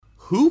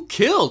Who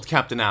killed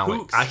Captain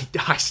Alex?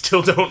 I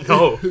still don't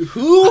know.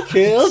 Who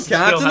killed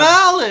Captain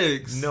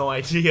Alex? No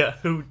idea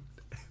who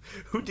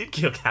did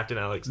kill Captain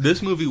Alex.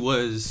 This movie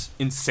was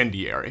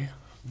incendiary.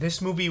 This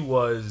movie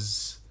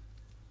was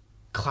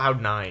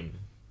Cloud 9.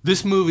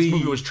 This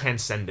movie was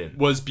transcendent.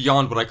 Was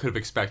beyond what I could have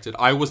expected.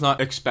 I was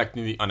not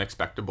expecting the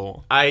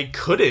unexpectable. I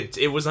couldn't.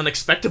 It was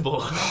unexpectable.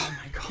 Oh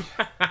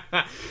my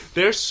god.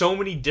 There's so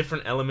many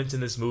different elements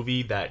in this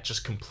movie that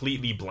just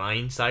completely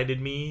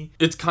blindsided me.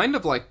 It's kind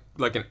of like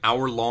an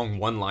hour-long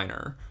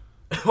one-liner.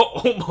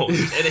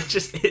 Almost.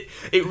 And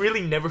it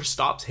really never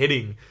stops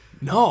hitting.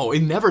 No,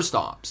 it never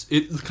stops.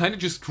 It kind of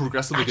just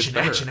progressively gets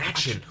better.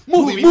 Action.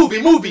 Movie.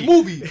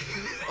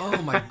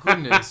 Oh my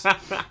goodness.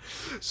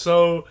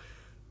 So,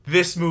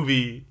 this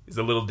movie is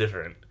a little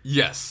different.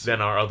 Yes.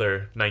 Than our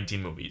other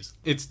 19 movies.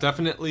 It's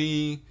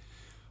definitely...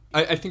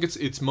 I think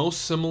it's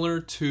most similar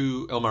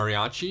to El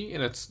Mariachi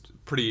in its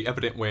pretty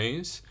evident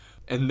ways.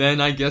 And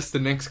then I guess the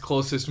next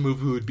closest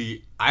movie would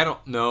be, I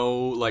don't know,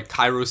 like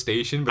Cairo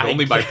Station, but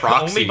only by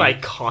proxy. Only by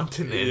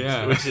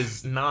continent, which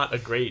is not a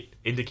great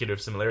indicator of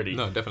similarity.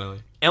 No,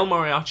 definitely. El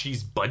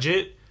Mariachi's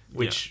budget,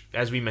 which,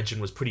 as we mentioned,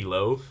 was pretty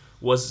low,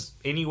 was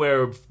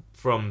anywhere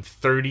from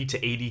 30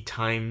 to 80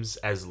 times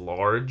as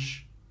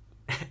large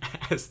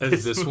as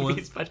this one.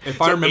 Budget.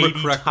 If I remember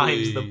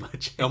correctly, the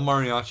budget. El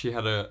Mariachi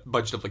had a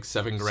budget of like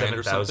 $7,000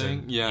 or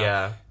something.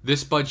 Yeah.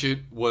 This budget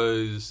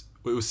was...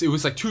 It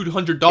was like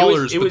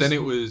 $200, but then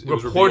it was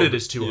reported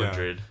as $200.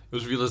 Yeah. It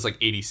was revealed as like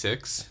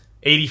 $86.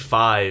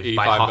 $85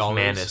 by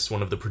Hoffmanis,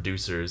 one of the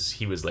producers.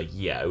 He was like,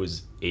 yeah, it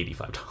was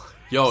 $85.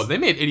 Yo, they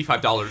made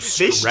 $85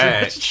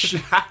 stretch.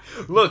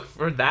 Look,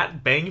 for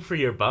that bang for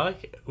your buck,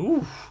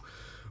 ooh.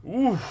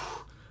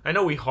 I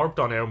know we harped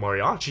on El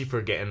Mariachi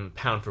for getting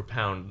pound for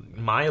pound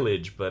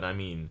mileage, but I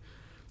mean,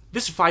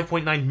 this is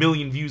 5.9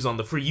 million views on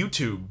the free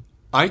YouTube.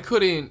 I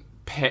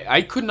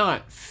could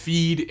not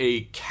feed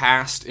a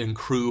cast and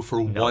crew for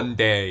one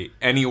day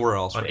anywhere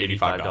else for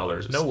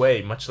 $85. No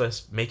way, much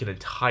less make an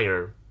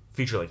entire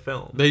feature-length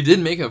film. They did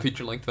make a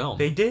feature-length film.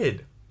 They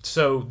did.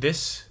 So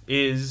this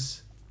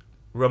is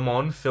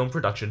Ramon Film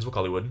Productions,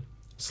 Wakaliwood.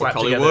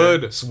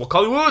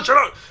 Wakaliwood, shut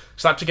up!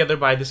 Slapped together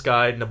by this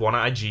guy,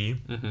 Nabwana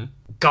IG. Mm-hmm.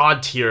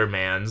 God tier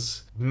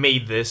mans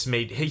made this.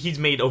 He's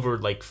made over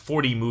like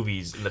 40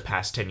 movies in the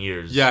past 10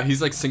 years. Yeah,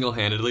 he's like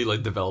single-handedly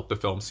like developed the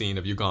film scene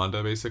of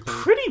Uganda, basically.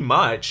 Pretty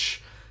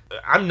much.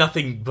 I'm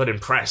nothing but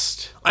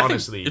impressed,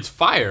 honestly. It's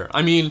fire.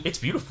 I mean, it's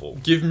beautiful.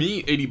 Give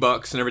me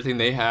 $80 and everything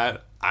they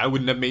had, I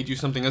wouldn't have made you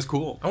something as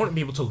cool. I wouldn't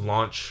be able to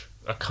launch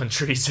a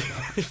country's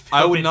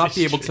I would not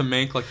be able to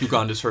make like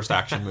Uganda's first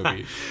action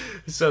movie.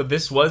 So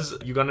this was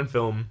Ugandan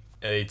film.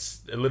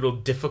 It's a little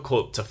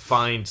difficult to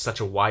find such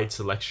a wide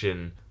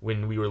selection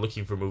when we were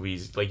looking for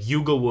movies. Like,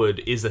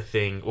 Ugawood is a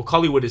thing. Well,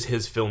 Collywood is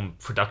his film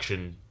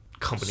production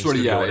company,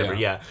 studio, whatever.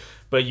 Yeah.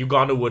 But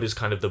Ugandawood is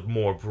kind of the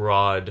more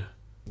broad,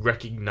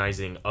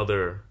 recognizing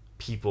other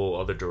people,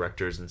 other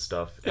directors and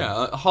stuff.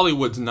 Yeah,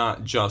 Hollywood's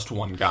not just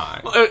one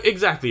guy.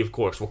 Exactly, of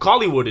course. Well,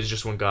 Collywood is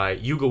just one guy.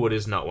 Ugawood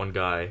is not one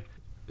guy.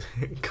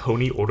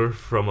 Coney Order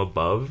from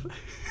Above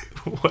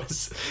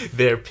was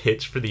their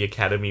pitch for the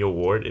Academy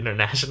Award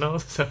International.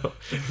 So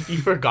if you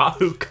forgot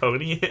who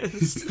Coney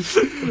is,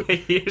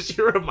 here's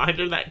your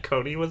reminder that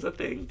Coney was a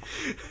thing.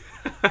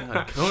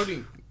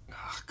 Coney.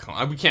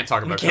 We can't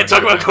talk about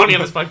Coney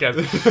on this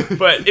podcast.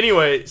 But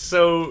anyway,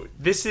 so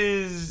this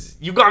is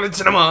Ugandan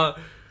cinema.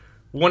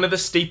 One of the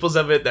staples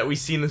of it that we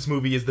see in this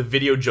movie is the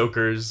Video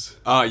Jokers.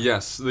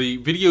 Yes, the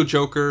Video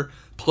Joker,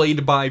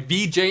 played by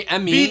VJ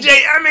Emmy. VJ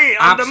Emmy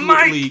on the mic!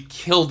 Absolutely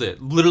killed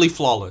it. Literally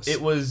flawless.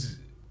 It was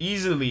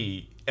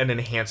easily an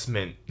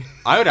enhancement.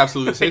 I would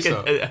absolutely say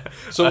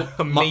so.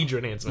 A major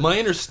enhancement. My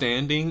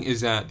understanding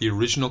is that the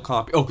original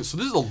copy... Okay, so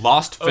this is a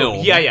lost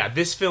film. Yeah.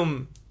 This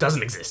film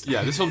doesn't exist.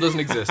 Yeah, this film doesn't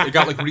exist. It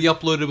got like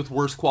re-uploaded with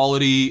worse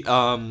quality.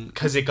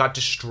 Because it got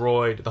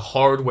destroyed. The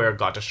hardware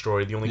got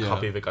destroyed. The only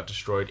copy of it got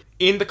destroyed.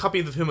 In the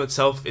copy of the film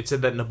itself, it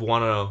said that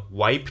Nabwana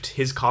wiped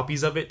his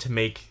copies of it to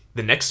make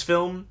the next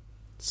film.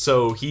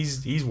 So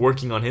he's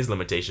working on his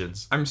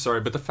limitations. I'm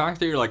sorry, but the fact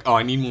that you're like,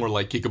 I need more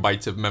like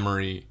gigabytes of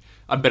memory,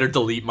 I better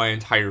delete my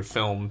entire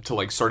film to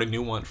like start a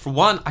new one. For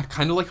one, I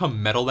kind of like how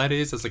metal that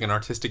is as like an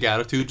artistic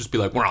attitude. Just be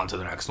like, we're on to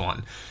the next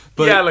one.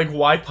 But yeah, like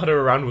why putter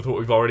around with what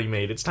we've already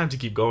made? It's time to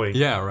keep going.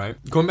 Yeah, right.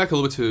 Going back a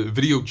little bit to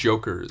Video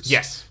Jokers.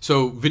 Yes.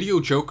 So Video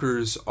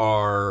Jokers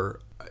are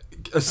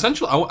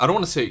essentially, I don't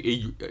want to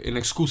say an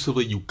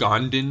exclusively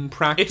Ugandan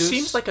practice. It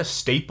seems like a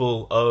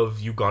staple of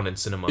Ugandan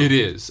cinema. It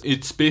is.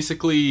 It's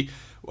basically...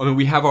 I mean,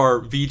 we have our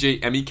VJ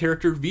Emmy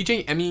character.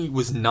 VJ Emmy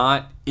was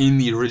not in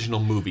the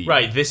original movie.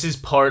 Right, this is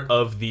part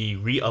of the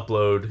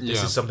re-upload.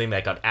 This is something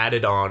that got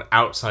added on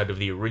outside of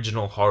the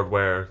original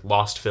hardware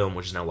lost film,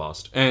 which is now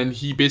lost. And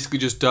he basically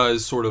just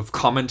does sort of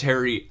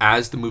commentary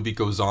as the movie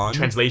goes on.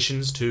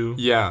 Translations, too.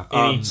 Yeah.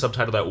 Any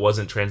subtitle that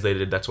wasn't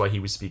translated, that's why he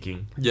was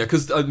speaking. Yeah,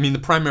 because, I mean, the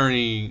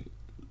primary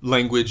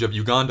language of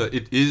Uganda,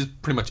 it is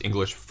pretty much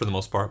English for the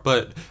most part,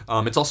 but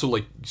it's also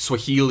like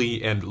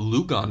Swahili and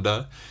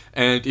Luganda.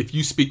 And if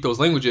you speak those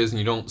languages and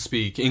you don't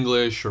speak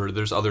English, or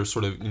there's other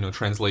sort of,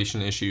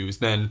 translation issues,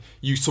 then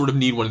you sort of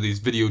need one of these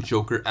Video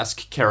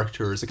Joker-esque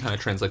characters to kind of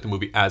translate the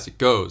movie as it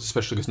goes,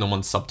 especially because no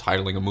one's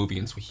subtitling a movie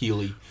in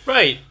Swahili.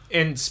 Right.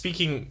 And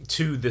speaking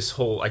to this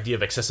whole idea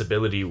of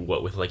accessibility,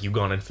 what with like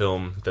Ugandan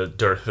film, the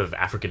dearth of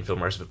African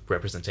film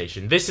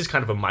representation, this is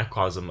kind of a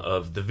microcosm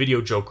of the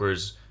Video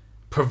Jokers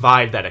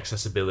provide that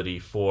accessibility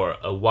for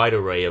a wide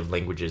array of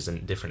languages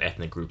and different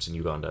ethnic groups in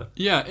Uganda.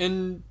 Yeah,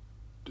 and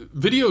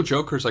Video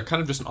Jokers are kind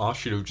of just an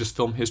offshoot of just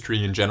film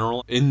history in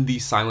general. In the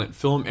silent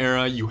film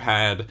era, you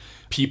had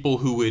people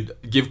who would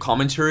give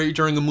commentary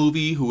during a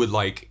movie, who would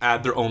like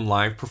add their own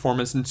live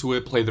performance into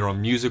it, play their own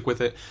music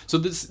with it. So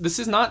this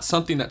is not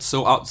something that's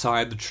so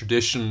outside the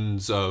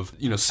traditions of,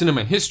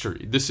 cinema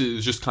history. This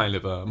is just kind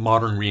of a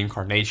modern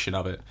reincarnation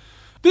of it.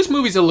 This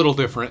movie's a little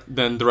different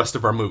than the rest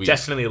of our movies.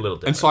 Definitely a little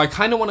different. And so I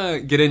kind of want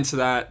to get into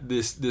that,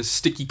 this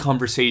sticky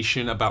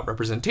conversation about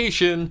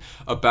representation,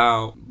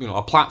 about,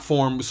 a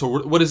platform. So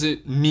what does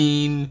it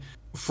mean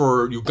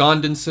for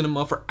Ugandan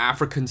cinema, for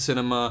African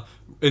cinema,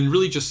 and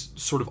really just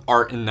sort of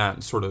art in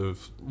that sort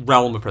of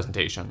realm of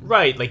presentation.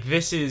 Right, like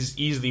this is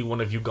easily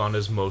one of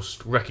Uganda's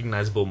most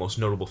recognizable, most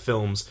notable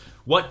films.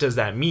 What does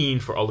that mean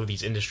for all of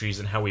these industries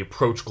and how we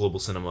approach global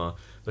cinema?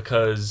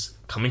 Because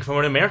coming from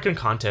an American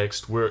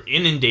context, we're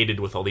inundated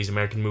with all these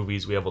American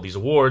movies. We have all these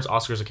awards,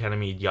 Oscars,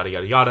 Academy, yada,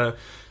 yada, yada.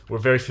 We're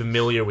very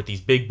familiar with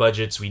these big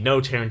budgets. We know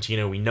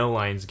Tarantino, we know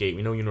Lionsgate,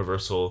 we know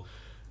Universal.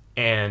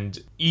 And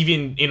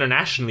even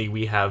internationally,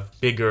 we have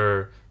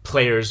bigger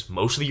players,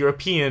 mostly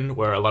European,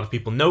 where a lot of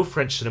people know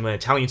French cinema,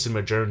 Italian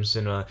cinema, German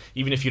cinema.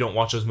 Even if you don't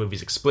watch those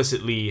movies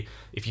explicitly,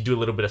 if you do a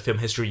little bit of film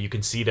history, you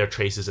can see their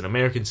traces in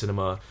American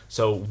cinema.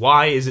 So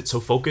why is it so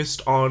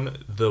focused on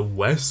the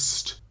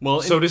West,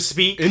 so to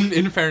speak?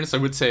 In fairness, I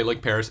would say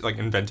like Paris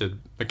invented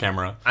the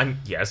camera.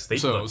 Yes, they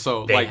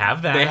they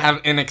have that. They have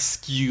an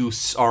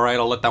excuse. All right,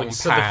 I'll let that one pass.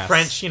 So the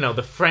French,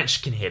 the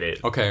French can hit it.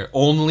 Okay,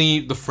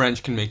 only the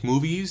French can make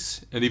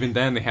movies, and even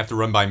then, they have to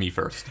run by me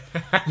first.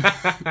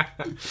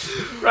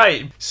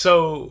 Right.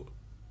 So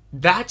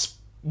that's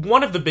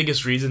one of the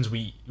biggest reasons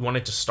we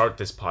wanted to start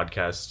this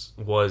podcast,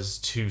 was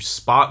to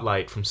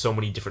spotlight from so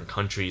many different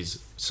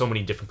countries, so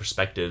many different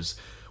perspectives.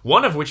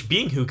 One of which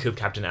being Who Killed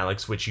Captain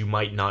Alex, which you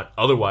might not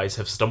otherwise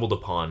have stumbled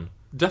upon.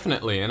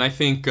 Definitely, and I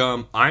think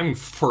I'm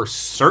for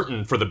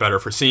certain for the better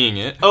for seeing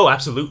it. Oh,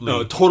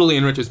 absolutely. Totally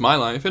enriches my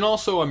life. And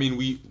also,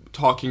 we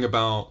talking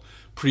about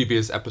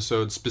previous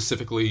episodes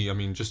specifically,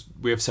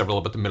 we have several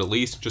about the Middle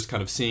East, just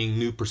kind of seeing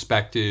new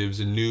perspectives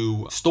and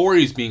new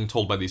stories being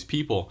told by these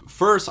people.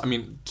 First,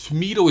 to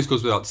me it always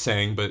goes without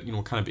saying, but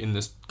kind of in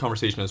this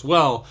conversation as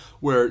well,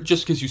 where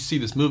just because you see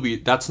this movie,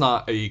 that's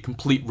not a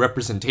complete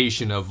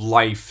representation of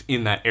life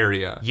in that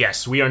area.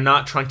 Yes, we are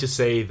not trying to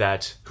say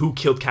that Who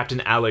Killed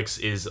Captain Alex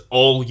is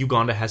all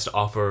Uganda has to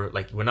offer.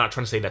 Like, we're not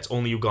trying to say that's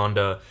only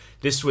Uganda.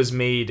 This was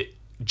made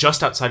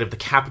just outside of the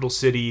capital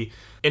city,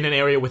 in an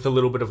area with a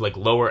little bit of like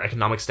lower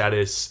economic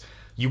status.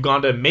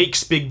 Uganda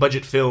makes big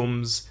budget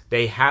films.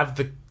 They have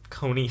the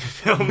Coney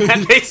film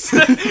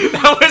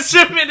that was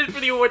submitted for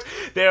the awards.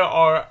 There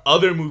are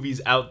other movies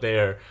out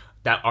there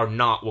that are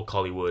not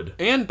Wakaliwood.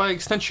 And by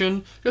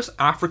extension, just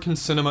African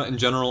cinema in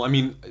general.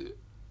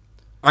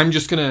 I'm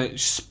just gonna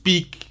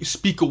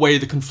speak away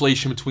the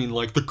conflation between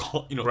like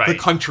the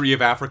country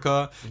of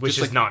Africa, which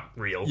is not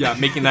real. Yeah,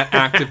 making that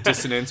active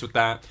dissonance with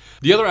that.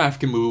 The other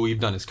African movie we've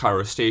done is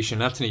Cairo Station.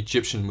 That's an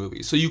Egyptian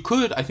movie, so you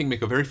could, I think,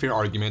 make a very fair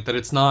argument that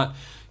it's not,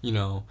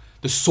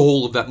 the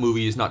soul of that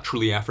movie is not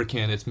truly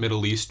African. It's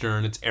Middle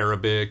Eastern. It's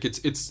Arabic.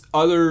 It's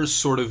other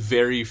sort of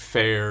very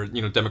fair,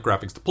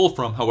 demographics to pull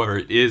from. However,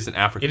 it is an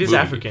African movie. It is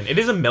African. It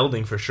is a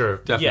melding for sure.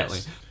 Definitely.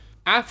 Yes.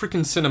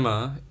 African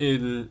cinema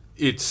in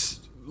its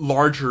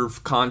larger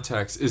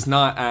context is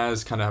not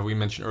as, kind of how we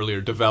mentioned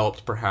earlier,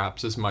 developed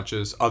perhaps as much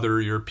as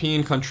other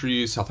European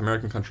countries, South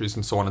American countries,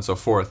 and so on and so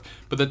forth.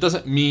 But that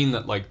doesn't mean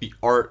that like the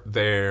art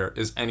there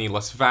is any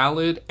less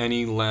valid,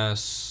 any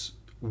less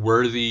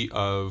worthy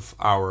of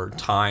our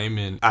time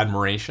and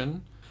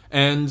admiration.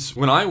 And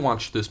when I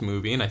watch this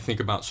movie and I think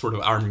about sort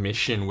of our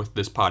mission with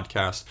this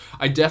podcast,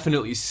 I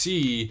definitely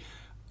see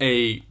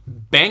a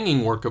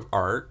banging work of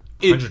art.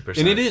 100%.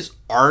 And it is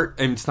art,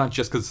 and it's not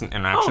just because it's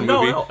an action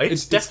movie. No,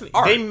 it's definitely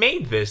art. They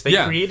made this. They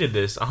created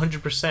this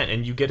 100%,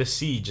 and you get to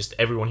see just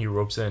everyone he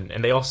ropes in,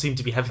 and they all seem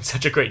to be having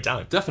such a great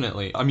time.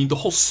 Definitely. The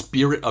whole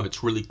spirit of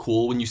it's really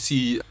cool when you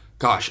see,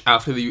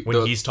 after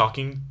when he's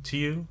talking to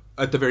you?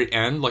 At the very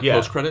end,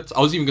 post-credits.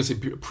 I was even going to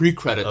say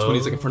pre-credits, when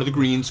he's like in front of the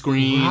green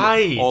screen.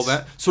 Right. All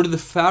that. Sort of the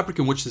fabric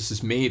in which this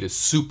is made is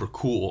super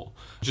cool.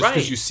 Just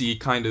because you see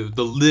kind of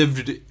the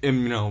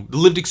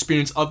lived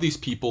experience of these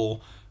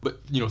people, but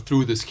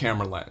through this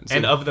camera lens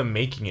and of them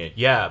making it,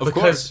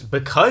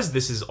 because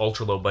this is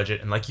ultra low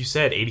budget, and like you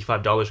said,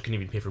 $85 couldn't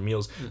even pay for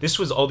meals. This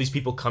was all these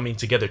people coming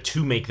together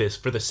to make this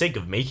for the sake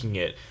of making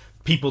it.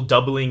 People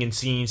doubling in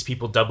scenes,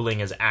 people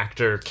doubling as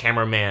actor,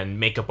 cameraman,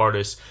 makeup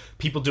artist,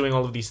 people doing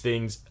all of these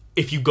things.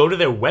 if you go to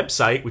their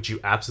website, which you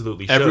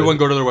absolutely should. Everyone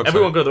go to their website.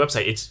 Everyone go to the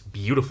website. It's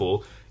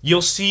beautiful.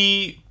 You'll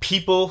see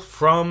people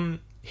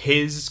from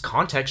his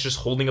context just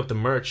holding up the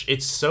merch.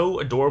 It's so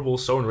adorable,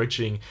 so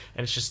enriching,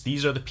 and it's just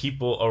these are the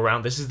people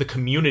around. This is the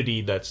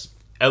community that's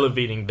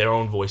elevating their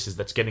own voices,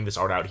 that's getting this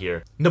art out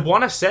here.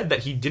 Nobuana said that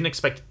he didn't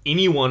expect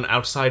anyone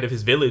outside of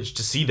his village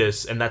to see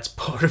this, and that's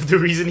part of the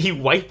reason he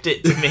wiped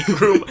it to make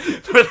room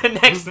for the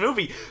next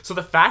movie. So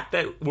the fact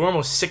that we're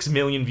almost 6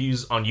 million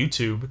views on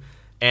YouTube,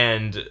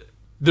 and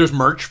there's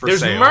merch for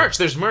sale.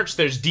 There's merch,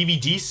 there's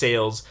DVD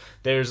sales,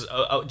 there's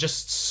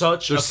just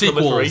such there's a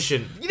sequels.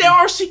 proliferation. There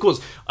are sequels.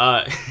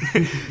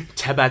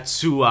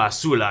 Tebatsua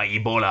Sula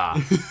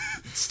Ibola.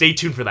 Stay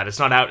tuned for that. It's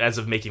not out as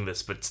of making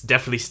this, but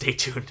definitely stay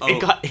tuned.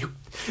 Oh.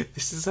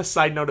 This is a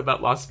side note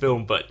about Lost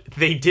Film, but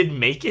they did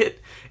make it,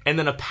 and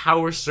then a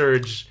power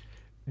surge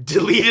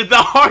deleted the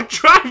hard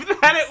drive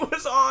that it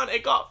was on.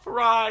 It got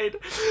fried.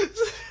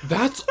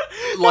 That's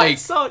like That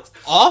sucks.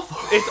 awful.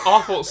 It's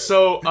awful.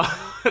 So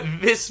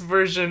this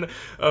version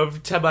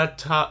of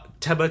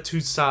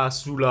Tebatusa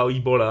Sula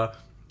Ibola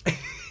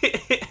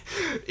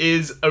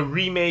is a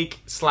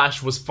remake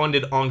 / was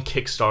funded on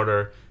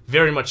Kickstarter.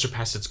 Very much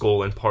surpassed its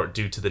goal in part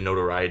due to the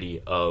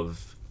notoriety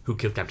of Who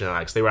Killed Captain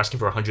Alex. They were asking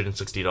for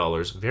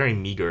 $160. Very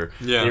meager.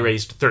 Yeah. They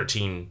raised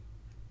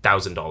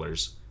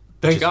 $13,000.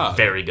 Thank God.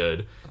 Very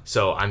good.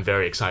 So I'm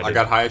very excited. I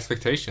got high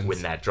expectations.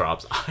 When that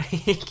drops. I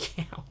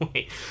can't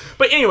wait.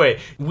 But anyway,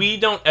 we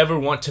don't ever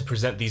want to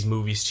present these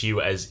movies to you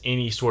as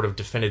any sort of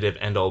definitive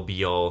end-all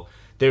be-all.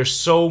 There's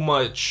so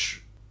much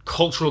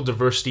cultural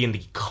diversity in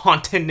the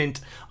continent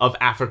of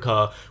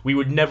Africa. We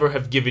would never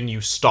have given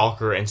you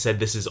Stalker and said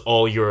this is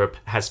all Europe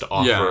has to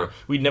offer. Yeah.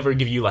 We'd never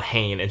give you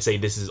Lahane and say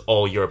this is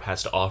all Europe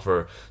has to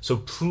offer. So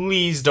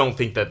please don't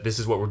think that this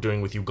is what we're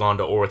doing with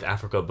Uganda or with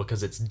Africa,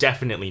 because it's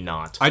definitely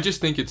not. I just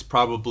think it's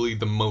probably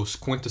the most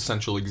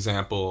quintessential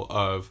example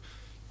of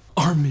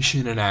our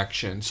mission in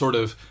action, sort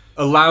of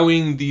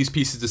allowing these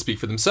pieces to speak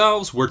for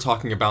themselves. We're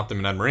talking about them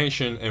in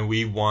admiration, and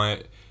we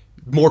want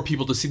more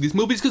people to see these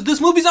movies because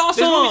this movie's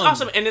awesome. This movie's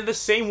awesome. And in the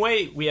same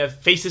way, we have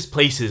Faces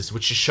Places,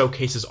 which just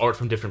showcases art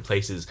from different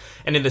places.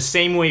 And in the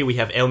same way, we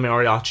have El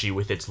Mariachi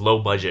with its low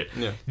budget.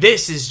 Yeah.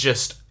 This is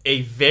just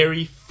a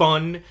very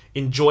fun,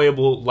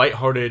 enjoyable,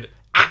 lighthearted,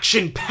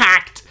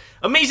 action-packed,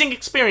 amazing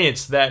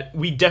experience that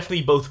we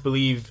definitely both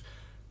believe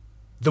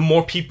the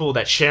more people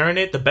that share in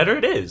it, the better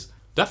it is.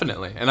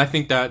 Definitely. And I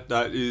think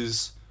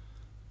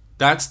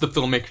that's the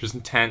filmmaker's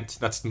intent,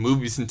 that's the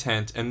movie's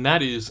intent, and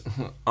that is,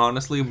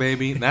 honestly,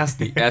 baby, that's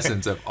the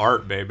essence of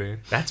art, baby.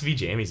 That's V.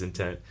 Jamie's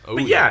intent. Oh,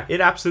 but yeah, it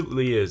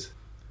absolutely is.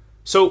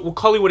 So,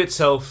 Hollywood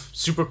itself,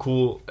 super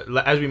cool.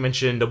 As we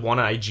mentioned,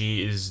 Nobuana IG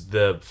is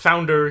the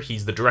founder,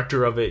 he's the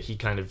director of it, he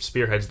kind of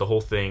spearheads the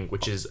whole thing,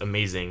 which is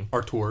amazing.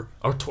 Artur.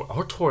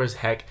 Artur is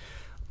heck.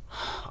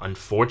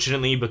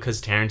 Unfortunately,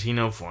 because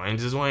Tarantino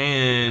finds his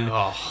way in,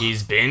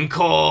 he's been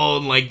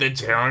called like the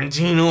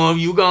Tarantino of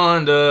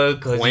Uganda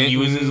because he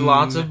uses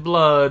lots of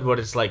blood. But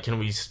it's like, can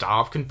we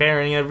stop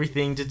comparing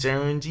everything to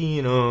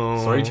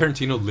Tarantino? Sorry,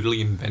 Tarantino literally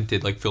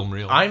invented like film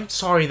reel. I'm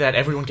sorry that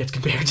everyone gets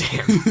compared to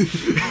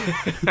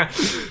him.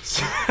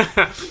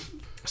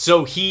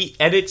 So he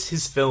edits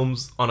his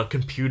films on a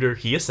computer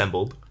he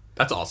assembled.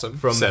 That's awesome.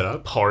 From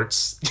setup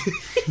parts.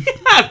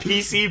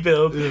 PC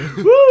build.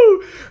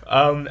 Woo!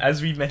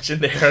 As we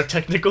mentioned, there are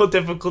technical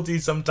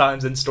difficulties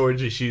sometimes and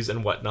storage issues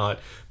and whatnot,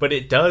 but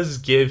it does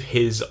give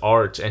his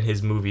art and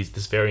his movies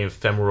this very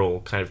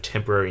ephemeral kind of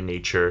temporary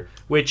nature,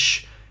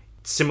 which,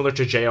 similar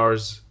to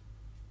JR's...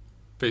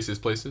 Faces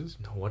Places?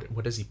 No,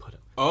 what does he put up?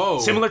 Oh.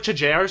 Similar to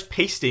JR's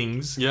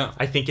pastings, yeah.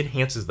 I think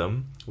enhances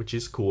them, which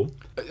is cool.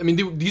 I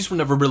mean, these were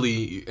never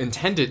really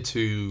intended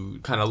to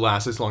kind of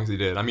last as long as they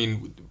did. I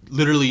mean,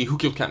 literally, Who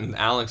Killed Captain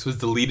Alex was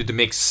deleted to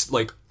make,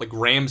 like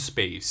RAM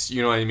space.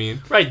 You know what I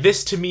mean? Right,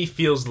 this to me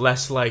feels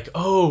less like,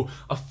 a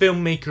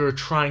filmmaker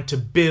trying to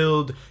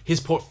build his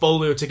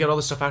portfolio to get all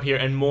this stuff out here,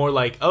 and more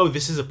like,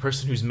 this is a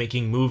person who's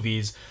making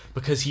movies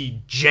because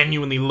he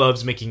genuinely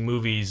loves making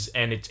movies,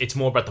 and it's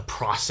more about the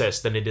process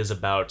than it is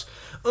about,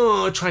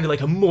 trying to,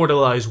 like,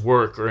 immortalize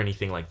work or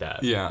anything like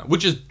that. Yeah,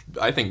 which is,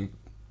 I think,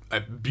 a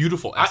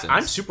beautiful essence.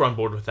 I'm super on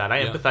board with that.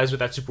 I empathize with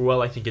that super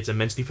well. I think it's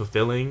immensely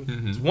fulfilling.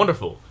 Mm-hmm. It's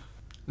wonderful.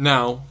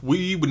 Now,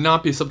 we would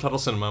not be subtitle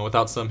cinema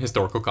without some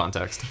historical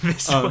context.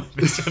 This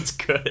one's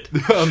good.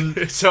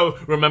 So,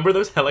 remember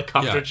those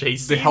helicopter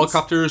chase scenes? The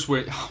helicopters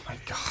were... Oh, my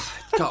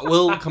God,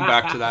 we'll come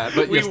back to that.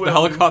 But yes, the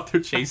helicopter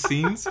chase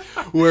scenes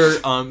were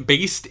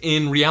based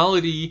in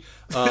reality.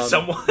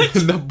 Somewhat.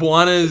 The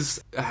Buanas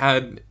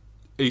had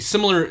a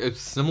similar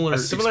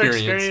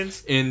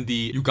experience in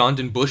the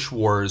Ugandan Bush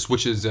Wars,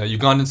 which is a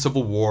Ugandan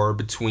civil war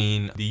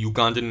between the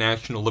Ugandan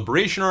National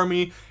Liberation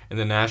Army and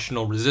the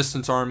National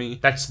Resistance Army.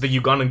 That's the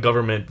Ugandan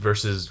government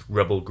versus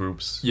rebel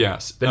groups.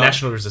 Yes. The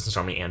National Resistance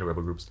Army and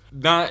rebel groups.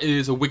 That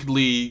is a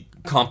wickedly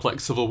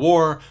complex civil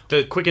war.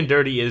 The quick and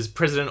dirty is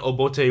President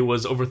Obote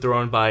was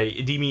overthrown by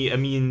Idi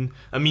Amin.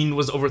 Amin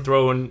was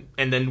overthrown,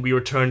 and then we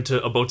returned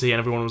to Obote, and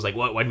everyone was like,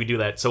 what? Why'd we do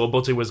that? So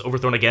Obote was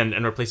overthrown again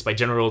and replaced by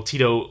General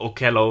Tito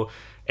Okello.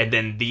 and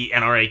then the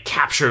NRA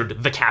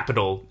captured the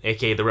capital,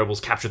 aka the rebels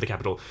captured the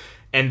capital,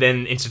 and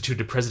then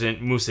instituted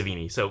President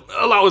Museveni. So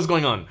a lot was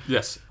going on.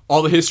 Yes.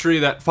 All the history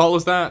that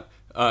follows that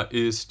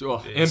is still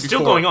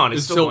going on.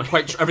 It's still still going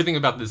quite. Everything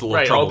about this is a little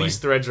Right, troubling. all these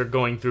threads are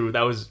going through.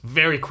 That was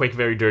very quick,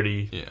 very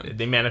dirty. Yeah.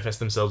 They manifest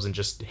themselves in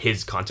just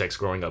his context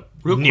growing up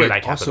Real near quick,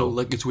 that capital. also,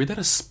 like, it's weird that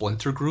a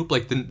splinter group,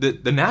 like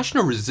the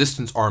National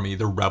Resistance Army,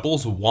 the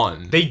rebels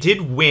won. They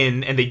did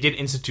win, and they did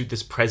institute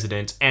this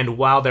president. And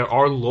while there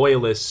are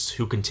loyalists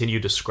who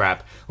continue to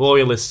scrap,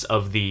 loyalists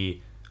of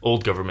the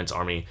old government's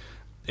army,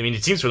 I mean,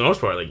 it seems for the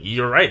most part, like,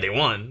 you're right, they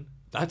won.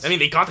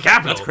 They got the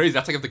capital. That's crazy.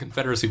 That's like if the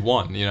Confederacy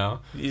won, you know?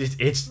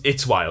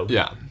 It's wild.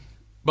 Yeah.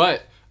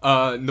 But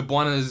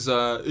Nabwana's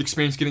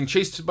experience getting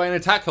chased by an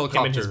attack helicopter.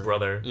 Him and his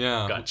brother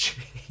got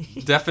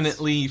chased.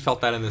 Definitely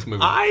felt that in this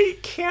movie. I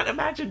can't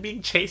imagine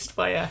being chased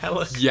by a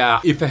helicopter. Yeah,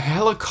 if a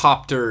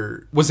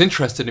helicopter was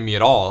interested in me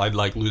at all, I'd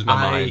like lose my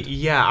mind.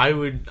 Yeah, I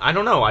would. I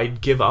don't know. I'd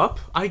give up,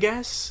 I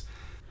guess.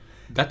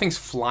 That thing's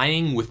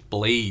flying with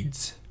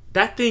blades.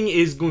 That thing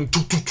is going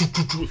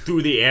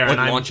through the air, Like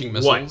and I'm launching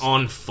missiles?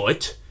 on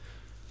foot.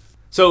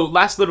 So,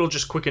 last little,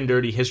 just quick and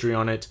dirty history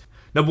on it.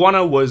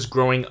 Nabwana was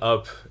growing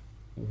up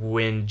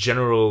when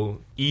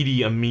General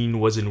Idi Amin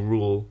was in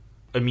rule.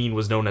 Amin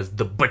was known as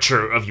the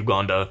Butcher of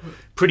Uganda.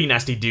 Pretty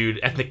nasty dude.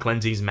 Ethnic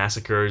cleansings,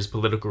 massacres,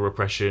 political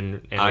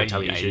repression, and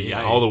retaliation.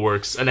 All the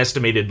works. An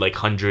estimated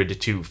 100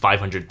 to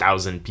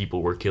 500,000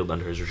 people were killed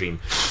under his regime.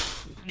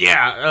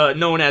 Yeah,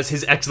 known as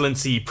His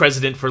Excellency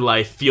President for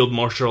Life, Field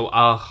Marshal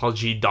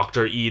Al-Haji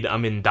Dr. Eid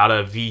Amin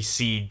Dada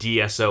VC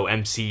DSO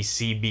MC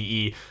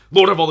CBE,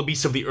 Lord of all the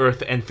beasts of the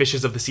earth and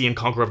fishes of the sea and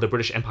conqueror of the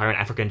British Empire and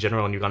Africa in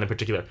general and Uganda in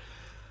particular.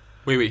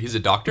 Wait, he's a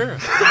doctor?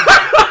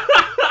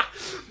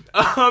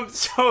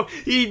 So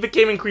he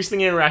became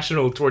increasingly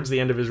irrational towards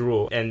the end of his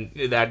rule, and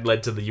that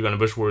led to the Uganda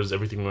Bush Wars.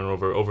 Everything went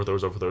over,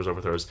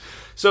 overthrows.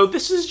 So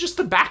this is just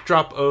the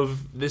backdrop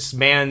of this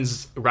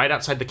man's right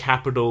outside the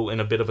capital in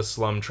a bit of a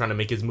slum, trying to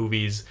make his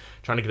movies,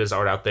 trying to get his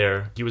art out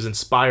there. He was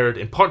inspired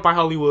in part by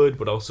Hollywood,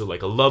 but also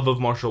a love of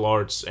martial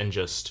arts and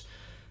just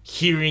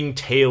hearing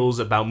tales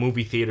about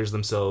movie theaters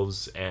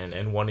themselves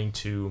and wanting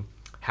to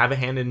have a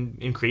hand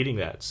in creating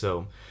that.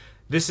 So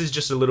this is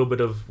just a little bit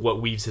of what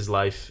weaves his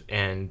life,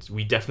 and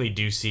we definitely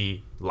do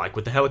see, like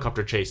with the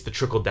helicopter chase, the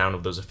trickle down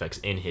of those effects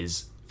in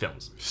his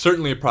films.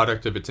 Certainly a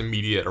product of its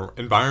immediate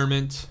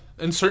environment,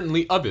 and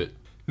certainly of it.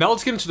 Now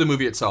let's get into the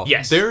movie itself.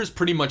 Yes. There's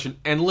pretty much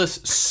an endless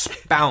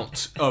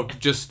spout of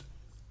just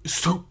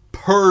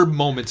superb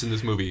moments in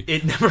this movie.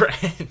 It never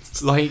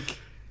ends.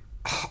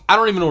 I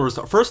don't even know where to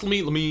start. First,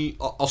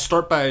 I'll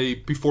start by,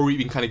 before we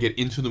even kind of get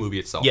into the movie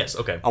itself. Yes,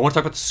 okay. I want to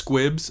talk about the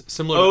squibs,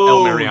 similar to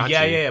El Mariachi.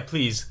 Yeah,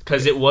 please.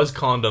 Because it was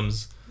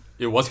condoms.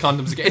 It was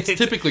condoms again. It's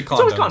typically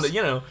condoms. It's always condoms,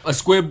 you know. A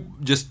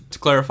squib, just to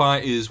clarify,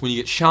 is when you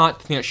get shot,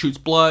 the thing that shoots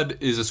blood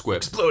is a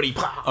squib. Explodey,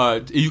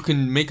 pow. You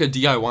can make a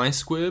DIY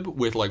squib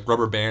with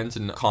rubber bands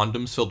and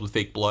condoms filled with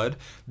fake blood.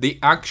 They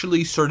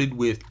actually started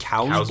with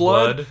cow's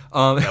blood.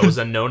 That was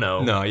a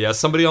no-no. No, yeah.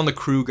 Somebody on the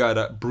crew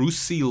got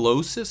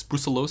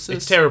brucellosis.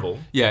 It's terrible.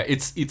 Yeah,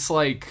 it's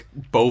like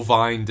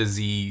bovine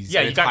disease.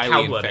 Yeah, and you it's got highly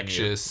cow blood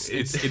infectious. in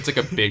you. It's like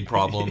a big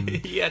problem.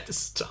 You had to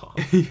stop.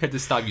 You had to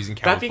stop using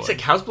cow's blood. That being said,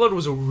 cow's blood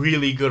was a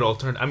really good alternative.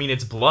 I mean,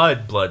 it's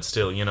blood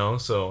still, you know,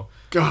 so...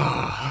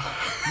 God.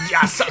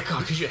 Yeah,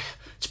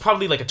 it's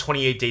probably a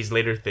 28 days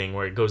later thing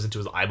where it goes into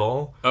his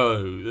eyeball.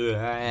 Oh.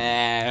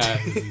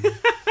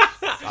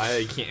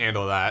 I can't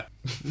handle that.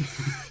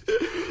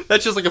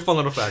 That's just a fun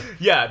little fact.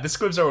 Yeah, the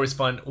squibs are always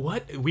fun.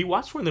 What? We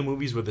watched one of the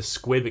movies where the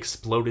squib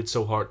exploded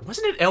so hard.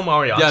 Wasn't it El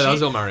Mariachi? Yeah, that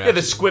was El Mariachi. Yeah,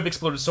 the squib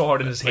exploded so hard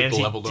in his hands,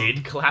 he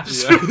did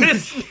collapse Yeah. to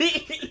his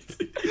knees.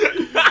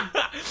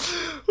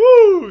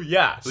 Woo!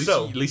 Yeah, At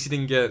least he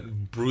didn't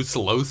get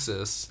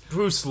brucellosis.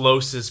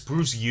 Bruce-eulosis.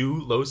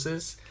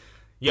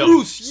 Yo,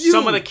 Bruce, you!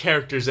 some of the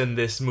characters in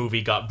this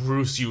movie got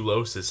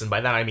Bruce-eulosis, and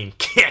by that I mean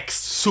kicks.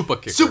 Super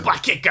kicker. Super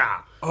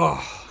kicker.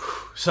 Oh.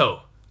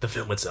 So, the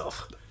film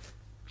itself.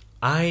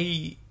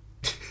 I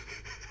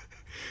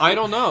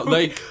don't know.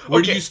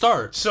 Where do you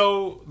start?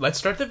 So, let's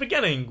start at the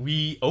beginning.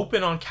 We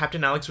open on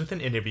Captain Alex with an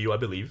interview, I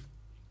believe.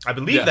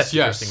 Yes, That's the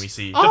first thing we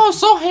see. Oh,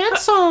 so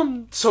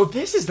handsome! So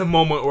this is the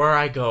moment where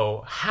I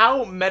go,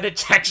 how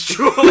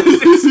metatextual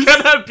is this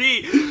gonna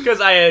be? Because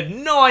I had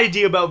no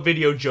idea about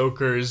video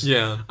jokers.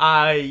 Yeah.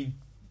 I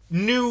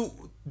knew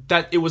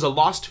that it was a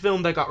lost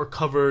film that got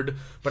recovered,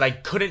 but I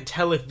couldn't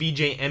tell if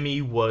VJ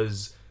Emmy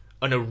was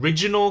an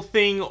original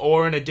thing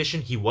or an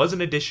addition. He was an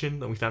addition,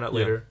 that we found out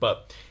later,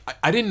 but...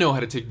 I didn't know how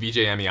to take VJ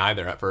Emmy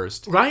either at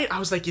first. Right? I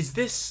was like, is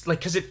this...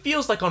 because it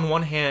feels like on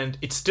one hand,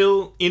 it's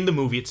still in the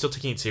movie, it's still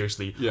taking it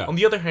seriously. Yeah. On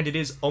the other hand, it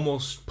is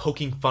almost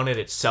poking fun at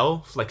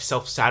itself,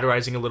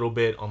 self-satirizing a little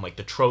bit on,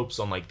 the tropes,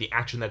 on, the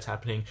action that's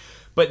happening,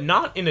 but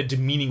not in a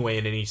demeaning way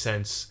in any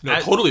sense. No,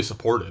 totally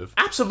supportive.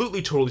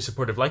 Absolutely totally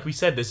supportive. Like we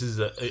said, this is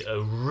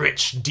a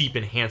rich, deep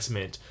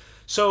enhancement.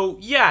 So,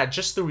 yeah,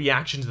 just the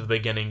reactions at the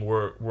beginning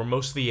were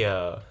mostly,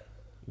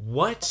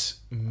 what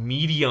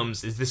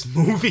mediums is this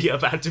movie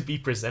about to be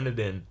presented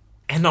in?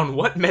 And on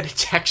what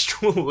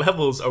metatextual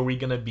levels are we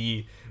gonna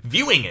be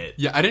viewing it?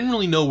 Yeah, I didn't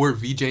really know where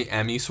VJ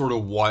Emmy sort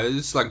of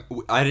was. Like,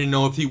 I didn't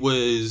know if he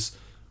was...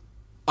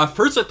 At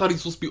first, I thought he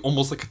was supposed to be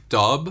almost like a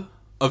dub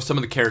of some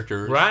of the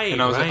characters. Right,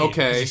 and I was like,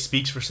 okay. He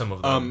speaks for some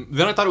of them.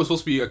 Then I thought it was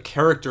supposed to be a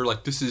character,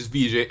 like, this is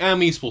VJ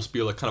Emmy, supposed to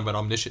be like kind of an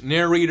omniscient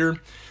narrator.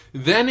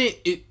 Then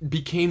it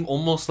became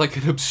almost like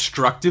an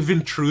obstructive,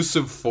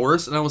 intrusive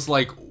force, and I was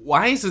like,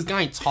 why is this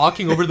guy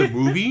talking over the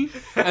movie?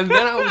 And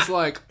then I was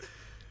like,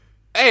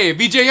 hey,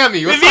 VJ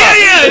Emmy, what's up?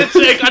 Yeah,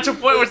 it got to a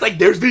point where it's like,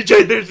 there's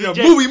VJ, there's VJ.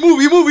 Yeah,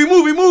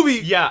 movie.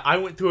 Yeah, I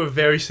went through a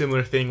very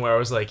similar thing where I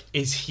was like,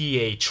 is he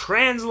a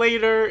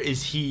translator?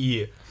 Is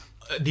he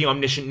the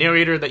omniscient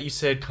narrator that you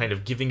said, kind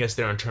of giving us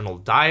their internal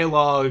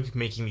dialogue,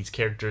 making these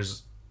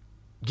characters,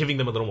 giving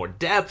them a little more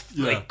depth?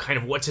 Yeah. Like, kind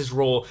of what's his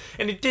role?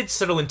 And it did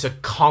settle into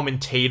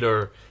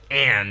commentator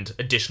and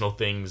additional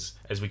things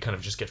as we kind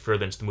of just get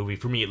further into the movie.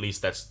 For me, at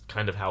least, that's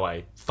kind of how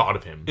I thought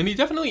of him. And he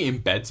definitely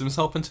embeds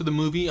himself into the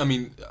movie. I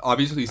mean,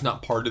 obviously he's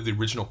not part of the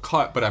original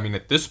cut, but I mean,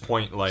 at this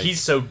point, like...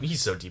 He's so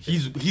deep.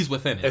 He's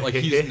within it. Like,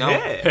 he's now...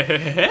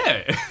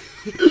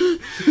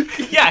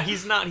 Yeah,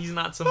 he's not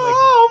some like...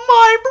 Oh,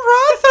 my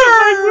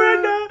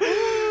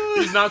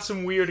brother! He's not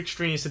some weird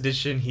extraneous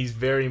addition. He's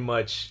very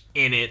much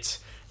in it.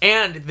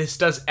 And this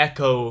does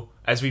echo,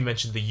 as we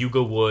mentioned, the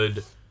Yuga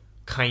Wood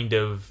kind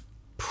of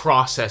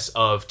process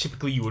of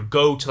typically you would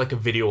go to like a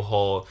video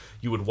hall,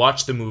 you would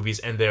watch the movies,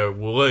 and there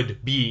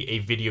would be a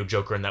video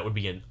joker, and that would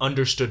be an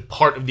understood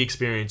part of the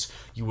experience.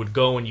 You would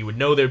go and you would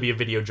know there'd be a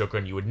video joker,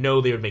 and you would know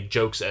they would make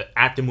jokes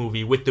at the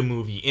movie, with the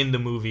movie, in the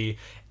movie,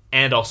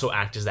 and also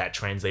act as that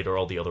translator,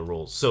 all the other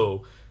roles.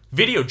 So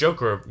video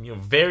joker,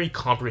 very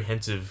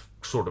comprehensive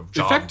sort of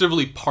job.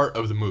 Effectively part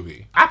of the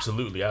movie.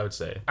 Absolutely, I would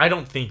say. I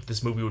don't think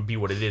this movie would be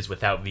what it is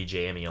without VJ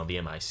Emmy on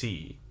the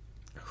MIC.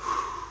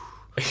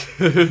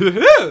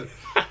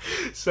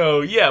 So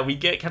yeah, we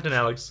get Captain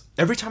Alex.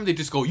 Every time they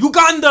just go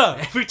Uganda.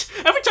 Every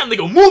time they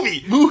go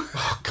movie,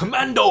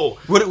 Commando.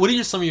 What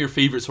are some of your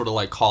favorite sort of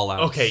like call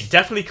outs? Okay,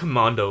 definitely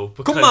Commando.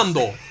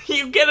 Commando.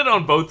 You get it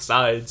on both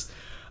sides.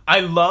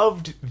 I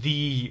loved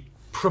the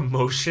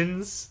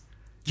promotions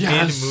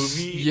in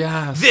movie.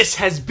 Yes. This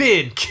has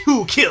been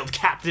Who Killed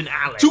Captain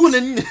Alex.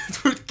 Tuning in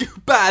for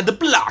Bad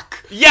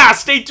Block. Yeah,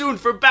 stay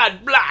tuned for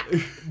Bad Black.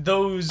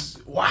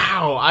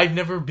 Wow, I've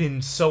never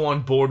been so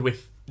on board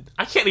with...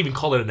 I can't even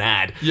call it an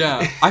ad.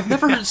 Yeah, I've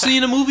never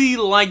seen a movie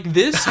like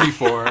this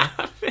before.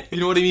 You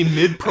know what I mean?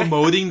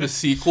 Mid-promoting the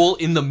sequel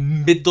in the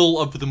middle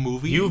of the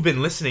movie. You've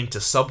been listening to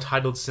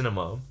Subtitled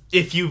Cinema.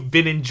 If you've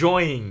been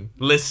enjoying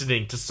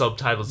listening to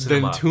Subtitled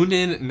Cinema, then tune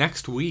in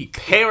next week.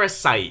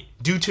 Parasite.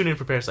 Do tune in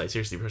for Parasite.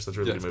 Seriously, Parasite's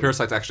really good movie.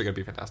 Parasite's actually going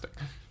to be fantastic.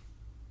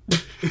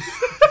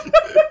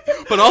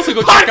 But also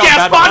go check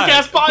out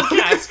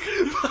podcast.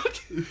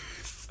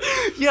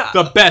 Yeah.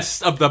 The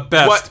best of the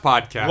best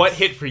podcast. What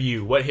hit for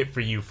you? What hit for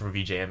you for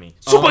VJ Emmy?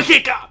 Super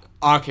Kicka!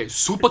 Okay,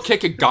 Super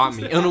Kicka got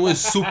me. And it was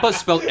Super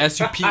spelled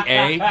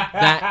S-U-P-A.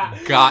 That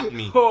got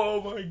me.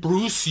 Oh my god.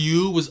 Bruce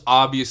Yu was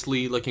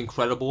obviously, like,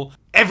 incredible.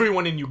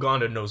 Everyone in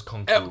Uganda knows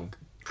Kung Fu.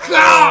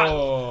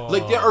 God!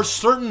 Like, there are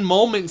certain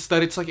moments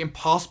that it's, like,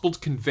 impossible to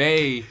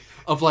convey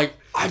of, like,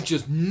 I've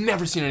just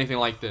never seen anything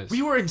like this.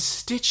 We were in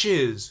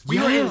stitches. We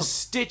were in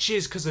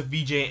stitches because of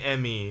VJ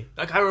Emmy.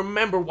 Like, I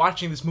remember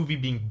watching this movie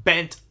being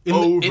bent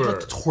over. In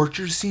the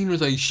torture scene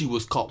was like she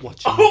was caught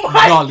watching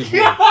Bollywood.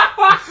 Yeah.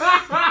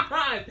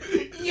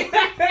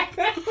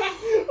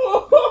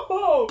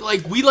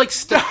 Like, we, like,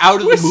 stepped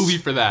out of the movie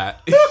for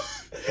that.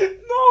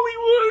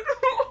 Nollywood.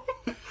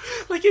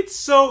 Like, it's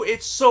so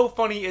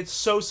funny. It's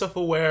so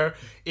self-aware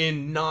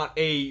in not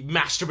a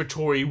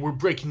masturbatory, we're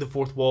breaking the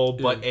fourth wall,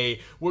 but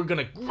we're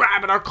gonna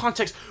grab at our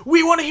context.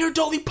 We want to hear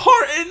Dolly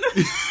Parton.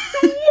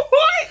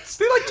 What?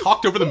 They, like,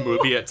 talked over the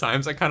movie at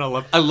times. I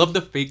love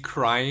the fake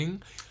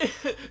crying. My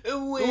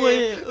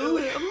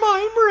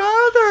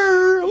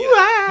brother.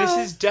 Yeah, this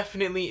is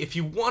definitely, if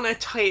you want to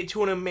tie it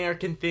to an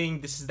American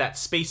thing, this is that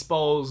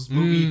Spaceballs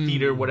movie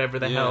theater, whatever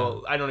the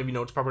hell. I don't even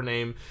know its proper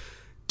name.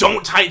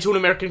 Don't tie it to an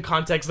American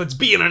context. Let's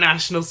be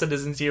international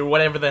citizens here,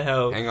 whatever the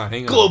hell. Hang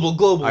on.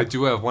 Global. I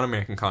do have one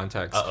American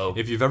context. Uh-oh.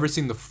 If you've ever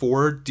seen the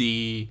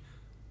 4D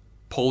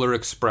Polar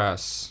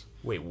Express,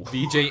 wait, what?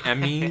 VJ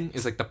Emmy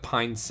is like the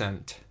pine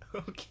scent.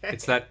 Okay.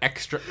 It's that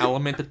extra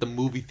element that the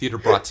movie theater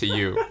brought to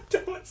you.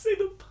 Don't say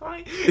the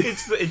pine.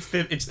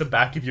 It's the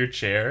back of your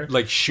chair.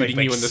 Like shooting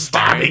like you in the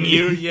stabbing spine.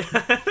 you, yeah.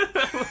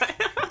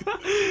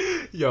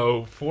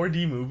 Yo,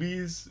 4D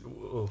movies.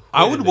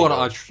 I would want to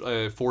watch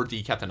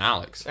 4D Captain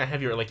Alex. And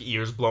have your like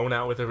ears blown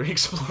out with every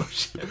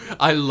explosion.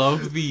 I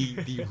love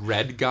the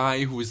red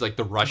guy who is like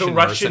the Russian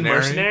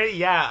mercenary.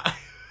 Yeah.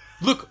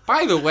 Look,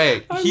 by the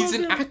way, he's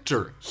an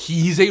actor.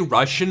 He's a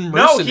Russian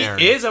mercenary. No,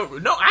 he is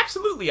no,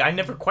 absolutely. I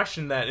never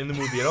questioned that in the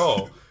movie at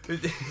all.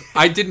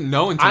 I didn't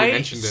know until you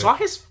mentioned it. I saw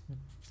his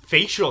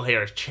facial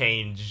hair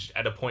change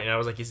at a point, and I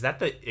was like, "Is that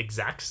the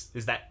exact?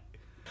 Is that?"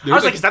 I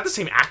was like, is that the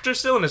same actor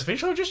still, and his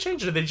facial hair just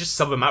changed, or did they just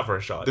sub him out for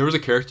a shot? There was a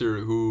character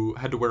who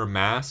had to wear a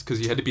mask because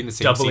he had to be in the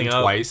same Doubling scene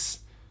up. twice.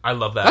 I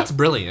love that. That's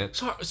brilliant.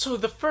 So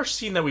the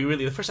first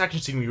action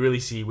scene we really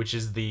see, which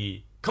is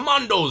the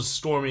commandos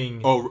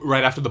storming. Oh,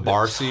 right after the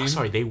bar scene.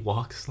 Sorry, they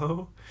walk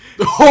slow.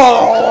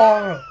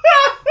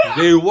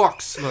 They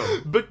walk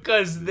slow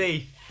Because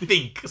they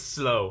think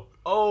slow.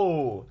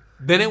 Oh.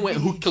 Then it went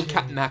Who Killed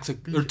Captain Axel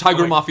or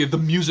Tiger Mafia the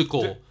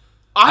musical.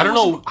 I don't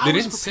know. They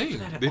didn't sing.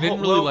 They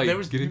didn't really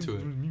get into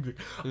it.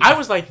 I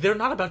was like, they're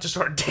not about to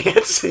start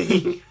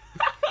dancing.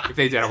 If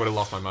they did, I would have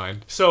lost my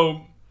mind.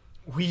 So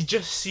we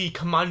just see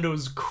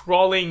commandos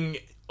crawling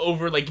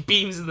over like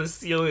beams in the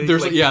ceiling.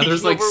 There's peeking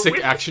like over sick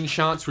windows. action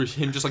shots where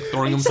him just like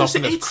throwing himself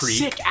in a It's creek.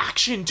 sick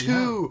action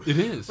too. Yeah, it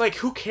is. Like,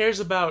 who cares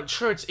about?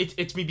 Sure,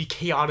 it's maybe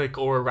chaotic